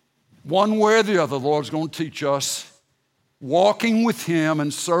 one way or the other, the Lord's going to teach us walking with Him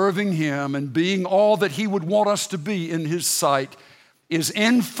and serving Him and being all that He would want us to be in His sight is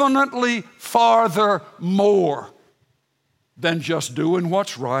infinitely farther more than just doing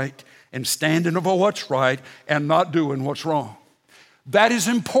what's right and standing for what's right and not doing what's wrong. That is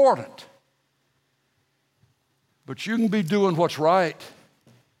important. But you can be doing what's right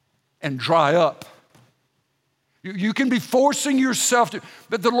and dry up. You can be forcing yourself to,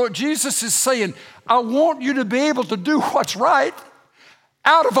 but the Lord Jesus is saying, I want you to be able to do what's right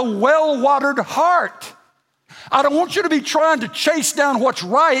out of a well-watered heart. I don't want you to be trying to chase down what's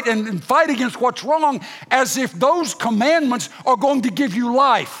right and fight against what's wrong as if those commandments are going to give you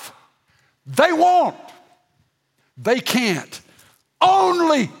life. They won't. They can't.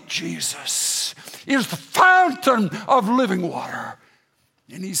 Only Jesus is the fountain of living water.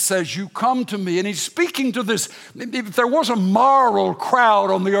 And He says, you come to me. And He's speaking to this. If there was a moral crowd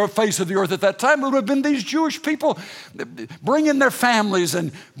on the face of the earth at that time, it would have been these Jewish people bringing their families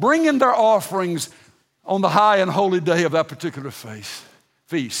and bringing their offerings on the high and holy day of that particular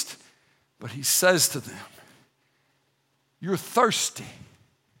feast. But He says to them, you're thirsty.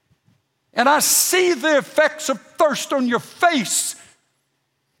 And I see the effects of thirst on your face.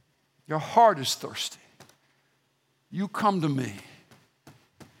 Your heart is thirsty. You come to me,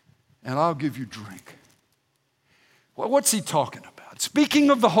 and I'll give you drink. Well, what's He talking about? Speaking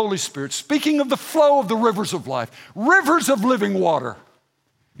of the Holy Spirit, speaking of the flow of the rivers of life, rivers of living water.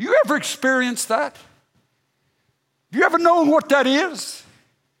 You ever experienced that? You ever known what that is?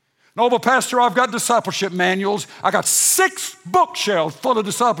 No, but Pastor, I've got discipleship manuals. I got 6 bookshelves full of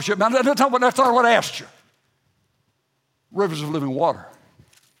discipleship manuals. That's not what I asked you. Rivers of living water.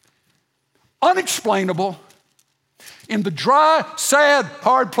 Unexplainable. In the dry, sad,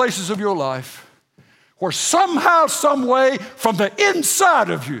 hard places of your life, where somehow, some way, from the inside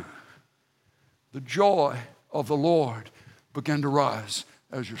of you, the joy of the Lord began to rise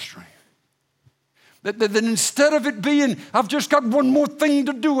as your strength. That instead of it being, I've just got one more thing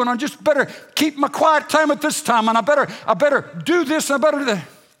to do, and I just better keep my quiet time at this time, and I better do this, and I better do that.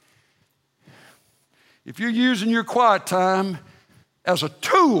 If you're using your quiet time as a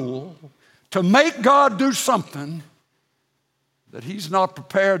tool to make God do something that He's not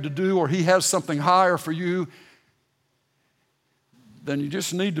prepared to do, or He has something higher for you, then you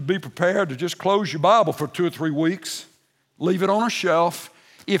just need to be prepared to just close your Bible for 2 or 3 weeks, leave it on a shelf,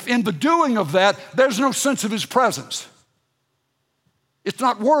 if in the doing of that, there's no sense of His presence. It's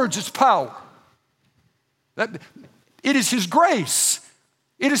not words, it's power. It is His grace.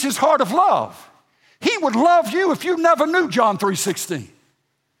 It is His heart of love. He would love you if you never knew John 3:16.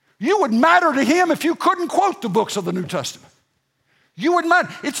 You would matter to Him if you couldn't quote the books of the New Testament. You would matter.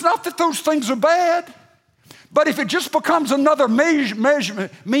 It's not that those things are bad, but if it just becomes another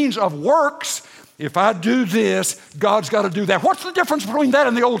means of works, if I do this, God's got to do that. What's the difference between that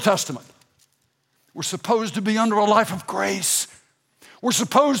and the Old Testament? We're supposed to be under a life of grace. We're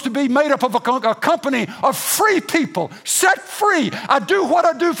supposed to be made up of a company of free people, set free. I do what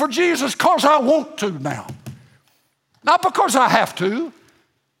I do for Jesus because I want to now. Not because I have to,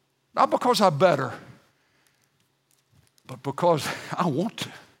 not because I better, but because I want to.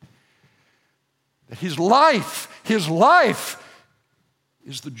 That His life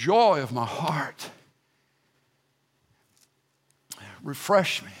is the joy of my heart.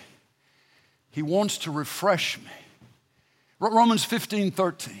 Refresh me. He wants to refresh me. Romans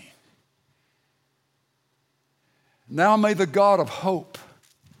 15:13. Now may the God of hope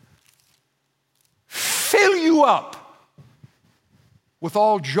fill you up with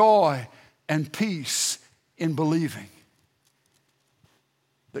all joy and peace in believing,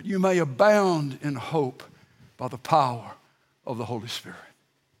 that you may abound in hope by the power of the Holy Spirit.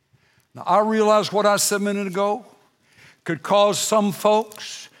 Now, I realize what I said a minute ago could cause some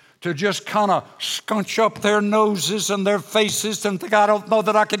folks to just kind of scunch up their noses and their faces and think, I don't know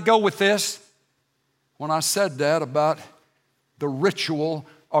that I could go with this. When I said that about the ritual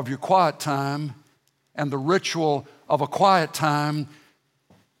of your quiet time and the ritual of a quiet time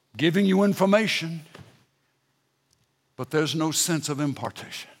giving you information, but there's no sense of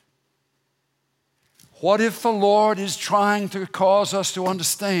impartation. What if the Lord is trying to cause us to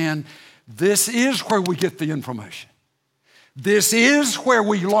understand this is where we get the information? This is where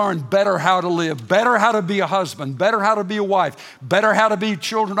we learn better how to live, better how to be a husband, better how to be a wife, better how to be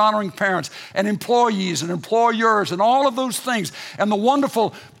children-honoring parents and employees and employers and all of those things and the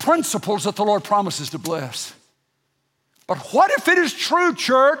wonderful principles that the Lord promises to bless. But what if it is true,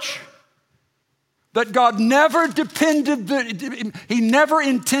 church, that God never He never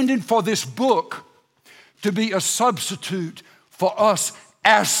intended for this book to be a substitute for us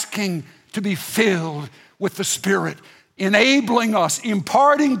asking to be filled with the Spirit, enabling us,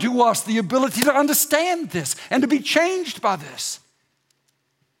 imparting to us the ability to understand this and to be changed by this.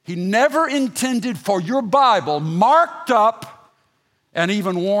 He never intended for your Bible, marked up and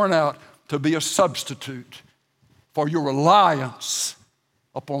even worn out, to be a substitute for your reliance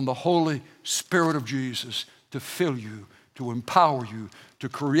upon the Holy Spirit of Jesus to fill you, to empower you, to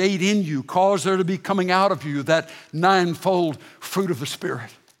create in you, cause there to be coming out of you that ninefold fruit of the Spirit.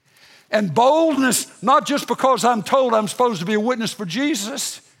 And boldness, not just because I'm told I'm supposed to be a witness for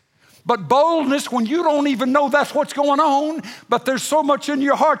Jesus, but boldness when you don't even know that's what's going on, but there's so much in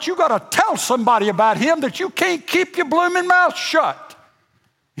your heart, you got to tell somebody about Him that you can't keep your blooming mouth shut.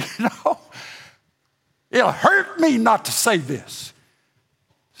 You know, it'll hurt me not to say this.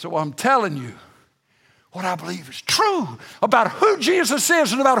 So I'm telling you what I believe is true about who Jesus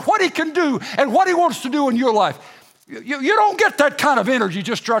is and about what He can do and what He wants to do in your life. You don't get that kind of energy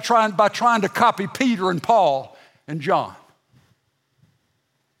just by trying to copy Peter and Paul and John.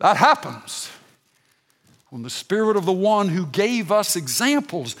 That happens when the Spirit of the one who gave us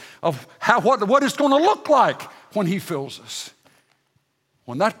examples of what it's going to look like when He fills us.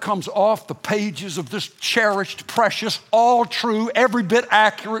 When that comes off the pages of this cherished, precious, all true, every bit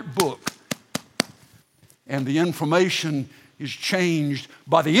accurate book, and the information is changed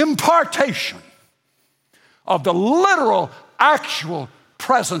by the impartation of the literal, actual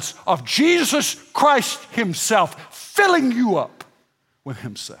presence of Jesus Christ Himself, filling you up with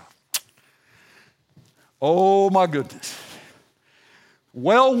Himself. Oh my goodness.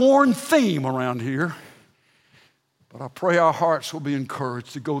 Well-worn theme around here, but I pray our hearts will be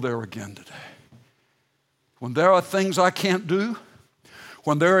encouraged to go there again today. When there are things I can't do,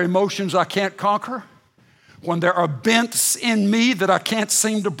 when there are emotions I can't conquer, when there are bents in me that I can't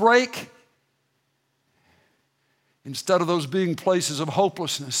seem to break, instead of those being places of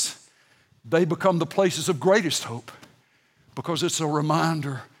hopelessness, they become the places of greatest hope, because it's a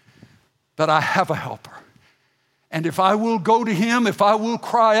reminder that I have a helper. And if I will go to Him, if I will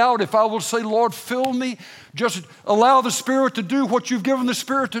cry out, if I will say, Lord, fill me, just allow the Spirit to do what you've given the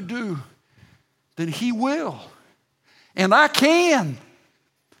Spirit to do, then He will. And I can.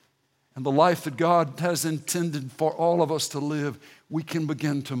 And the life that God has intended for all of us to live, we can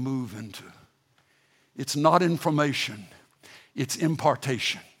begin to move into. It's not information, it's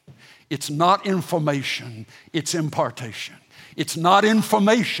impartation. It's not information, it's impartation. It's not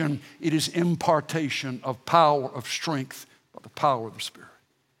information, it is impartation of power, of strength, by the power of the Spirit.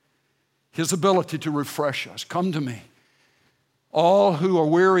 His ability to refresh us. Come to me, all who are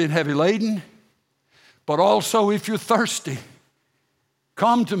weary and heavy laden, but also if you're thirsty,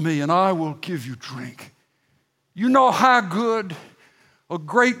 come to me and I will give you drink. You know how good a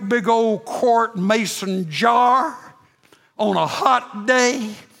great big old quart mason jar on a hot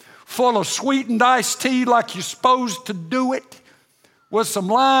day full of sweetened iced tea like you're supposed to do it, with some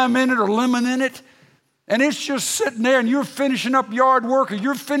lime in it or lemon in it, and it's just sitting there and you're finishing up yard work or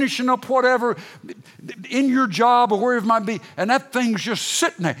you're finishing up whatever in your job or wherever it might be, and that thing's just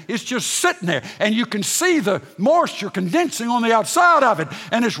sitting there. It's just sitting there, and you can see the moisture condensing on the outside of it,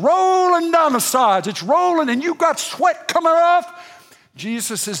 and it's rolling down the sides. It's rolling, and you've got sweat coming off.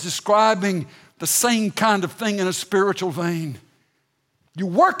 Jesus is describing the same kind of thing in a spiritual vein. You're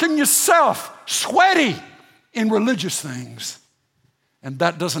working yourself sweaty in religious things, and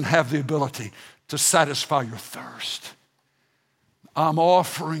that doesn't have the ability to satisfy your thirst. I'm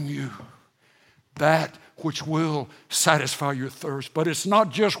offering you that which will satisfy your thirst, but it's not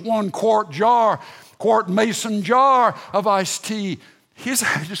just one quart jar. quart mason jar of iced tea. Here's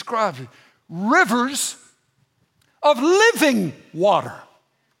how he describes it: rivers of living water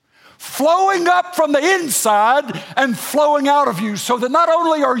flowing up from the inside and flowing out of you, so that not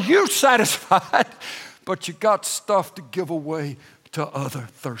only are you satisfied, but you got stuff to give away to other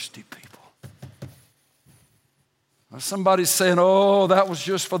thirsty people. Now, somebody's saying, oh, that was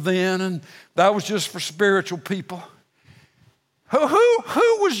just for then, and that was just for spiritual people.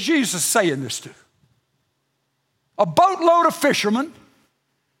 Who was Jesus saying this to? A boatload of fishermen,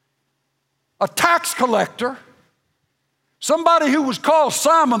 a tax collector, somebody who was called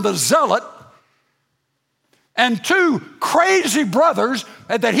Simon the Zealot, and two crazy brothers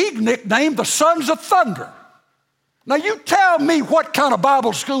that he nicknamed the Sons of Thunder. Now you tell me what kind of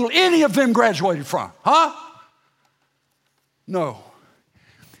Bible school any of them graduated from, huh? No.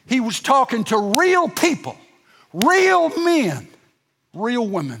 He was talking to real people, real men, real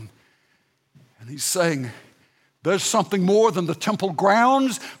women. And he's saying, there's something more than the temple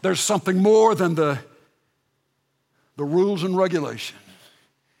grounds. There's something more than the rules and regulations.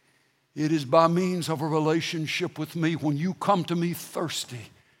 It is by means of a relationship with me. When you come to me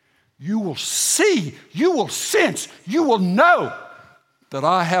thirsty, you will see, you will sense, you will know that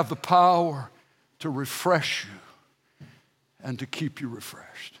I have the power to refresh you and to keep you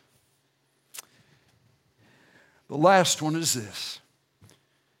refreshed. The last one is this.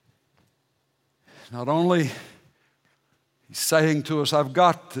 Not only he's saying to us, I've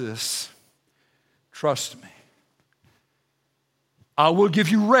got this, trust me. I will give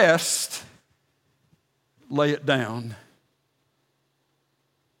you rest, lay it down.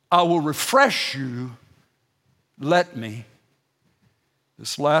 I will refresh you, let me.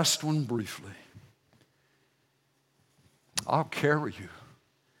 This last one briefly. I'll carry you.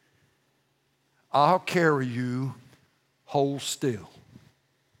 I'll carry you whole still.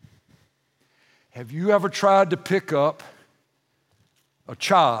 Have you ever tried to pick up a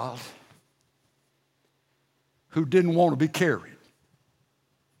child who didn't want to be carried?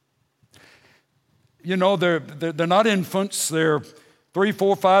 You know, they're not infants. They're 3,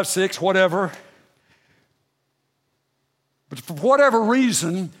 4, 5, 6, whatever. But for whatever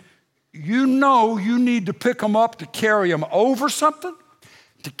reason, you know you need to pick them up to carry them over something,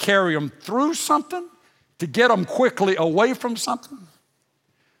 to carry them through something, to get them quickly away from something.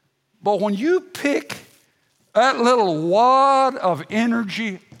 But when you pick that little wad of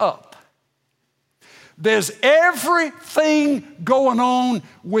energy up, there's everything going on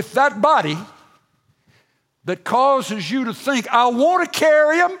with that body that causes you to think, I want to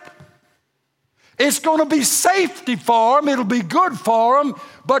carry them. It's going to be safety for them. It'll be good for them.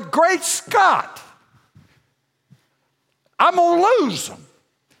 But great Scott, I'm going to lose them.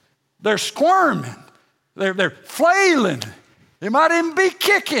 They're squirming. They're flailing. They might even be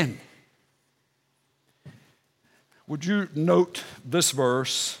kicking. Would you note this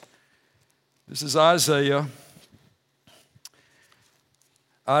verse? This is Isaiah.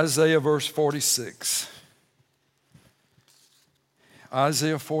 Isaiah verse 46.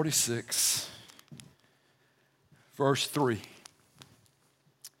 Isaiah 46, verse 3.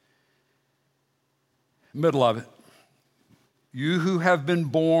 Middle of it. You who have been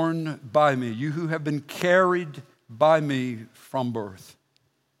born by me, you who have been carried by me from birth,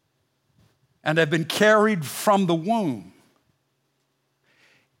 and have been carried from the womb,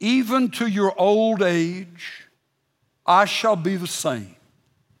 even to your old age, I shall be the same.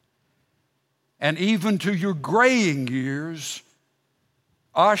 And even to your graying years,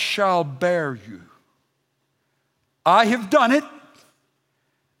 I shall bear you. I have done it,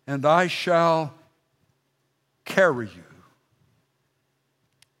 and I shall carry you.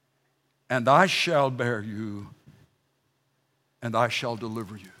 And I shall bear you, and I shall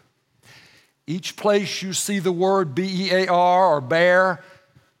deliver you. Each place you see the word B-E-A-R or bear,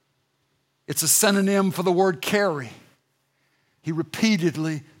 it's a synonym for the word carry. He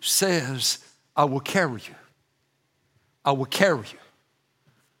repeatedly says, I will carry you. I will carry you.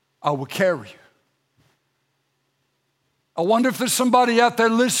 I will carry you. I wonder if there's somebody out there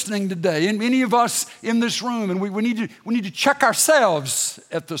listening today, and any of us in this room, and we need to check ourselves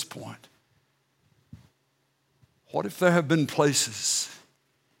at this point. What if there have been places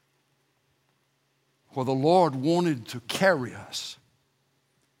where the Lord wanted to carry us,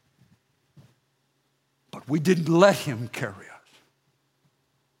 but we didn't let him carry us?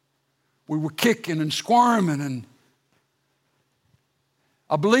 We were kicking and squirming, and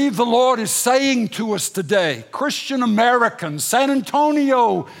I believe the Lord is saying to us today, Christian Americans, San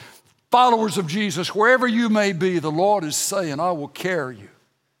Antonio followers of Jesus, wherever you may be, the Lord is saying, I will carry you.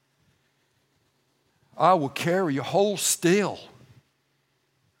 I will carry you. Hold still.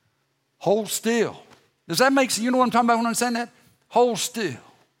 Hold still. Does that make sense? You know what I'm talking about when I'm saying that? Hold still.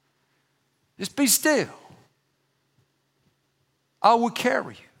 Just be still. I will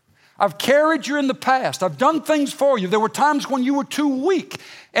carry you. I've carried you in the past. I've done things for you. There were times when you were too weak.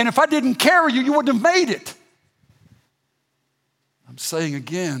 And if I didn't carry you, you wouldn't have made it. I'm saying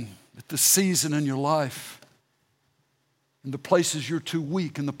again, at this season in your life, in the places you're too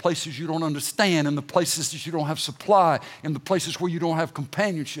weak, in the places you don't understand, in the places that you don't have supply, in the places where you don't have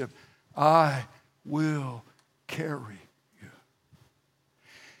companionship, I will carry you.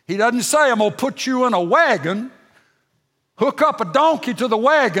 He doesn't say, I'm going to put you in a wagon, hook up a donkey to the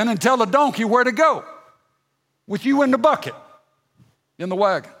wagon and tell the donkey where to go with you in the bucket, in the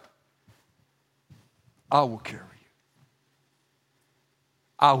wagon. I will carry you.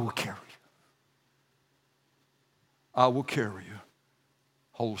 I will carry you. I will carry you.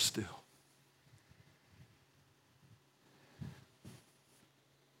 Hold still.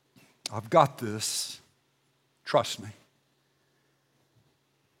 I've got this. Trust me.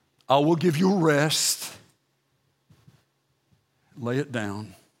 I will give you rest. Lay it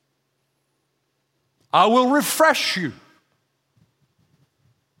down. I will refresh you.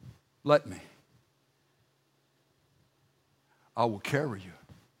 Let me. I will carry you.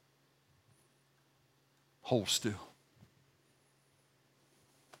 Hold still.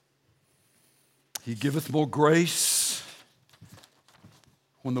 He giveth more grace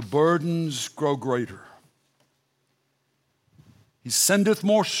when the burdens grow greater. He sendeth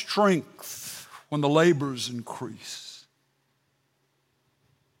more strength when the labors increase.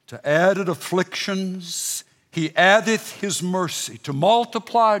 To added afflictions, he addeth his mercy. To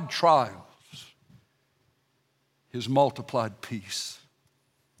multiplied trials, his multiplied peace.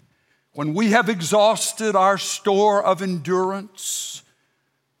 When we have exhausted our store of endurance,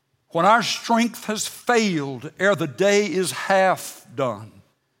 when our strength has failed ere the day is half done,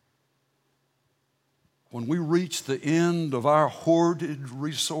 when we reach the end of our hoarded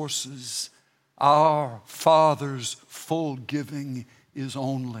resources, our Father's full giving is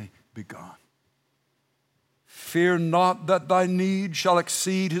only begun. Fear not that thy need shall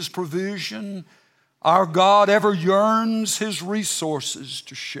exceed his provision. Our God ever yearns his resources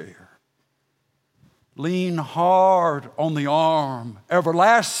to share. Lean hard on the arm,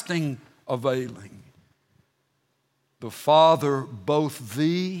 everlasting availing. The Father both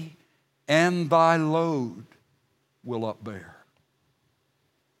thee and thy load will upbear.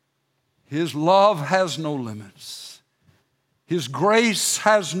 His love has no limits. His grace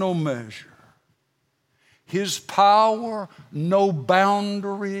has no measure. His power no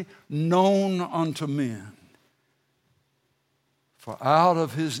boundary known unto men. For out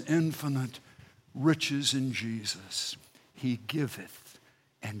of his infinite riches in Jesus, he giveth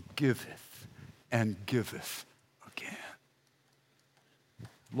and giveth and giveth again.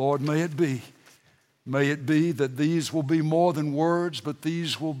 Lord, may it be that these will be more than words, but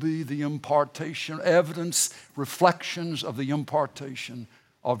these will be the impartation, evidence, reflections of the impartation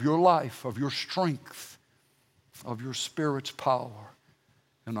of your life, of your strength, of your Spirit's power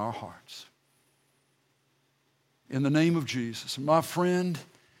in our hearts. In the name of Jesus. And my friend,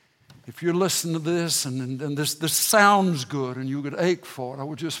 if you're listening to this and this sounds good and you could ache for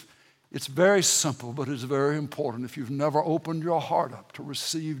it, it's very simple, but it's very important. If you've never opened your heart up to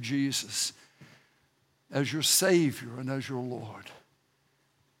receive Jesus as your Savior and as your Lord,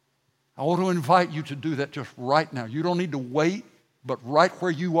 I want to invite you to do that just right now. You don't need to wait, but right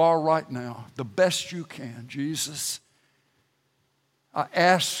where you are right now, the best you can. Jesus, I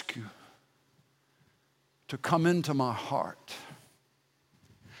ask you to come into my heart.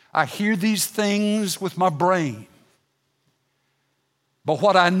 I hear these things with my brain, but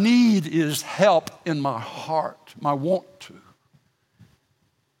what I need is help in my heart, my want to.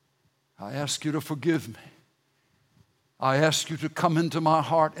 I ask you to forgive me. I ask you to come into my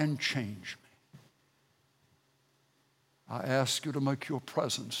heart and change me. I ask you to make your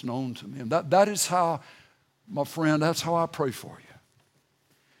presence known to me. And that is how, my friend, that's how I pray for you.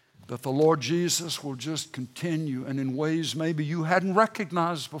 That the Lord Jesus will just continue, and in ways maybe you hadn't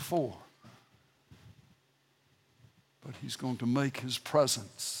recognized before, but he's going to make his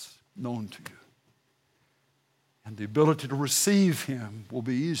presence known to you. And the ability to receive him will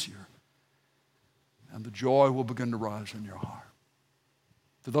be easier, and the joy will begin to rise in your heart.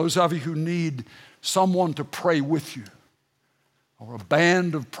 To those of you who need someone to pray with you, or a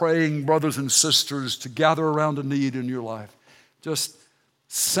band of praying brothers and sisters to gather around a need in your life, just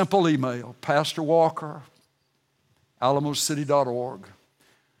simple email, Pastor Walker, alamocity.org.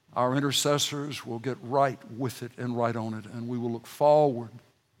 Our intercessors will get right with it and right on it, and we will look forward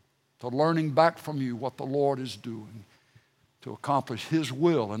to learning back from you what the Lord is doing to accomplish his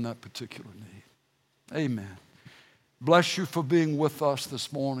will in that particular need. Amen. Bless you for being with us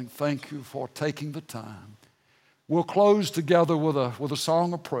this morning. Thank you for taking the time. We'll close together with a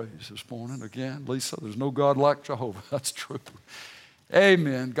song of praise this morning. Again, Lisa, there's no God like Jehovah. That's true.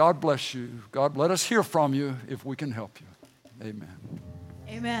 Amen. God bless you. God, let us hear from you if we can help you. Amen.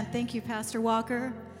 Amen. Thank you, Pastor Walker.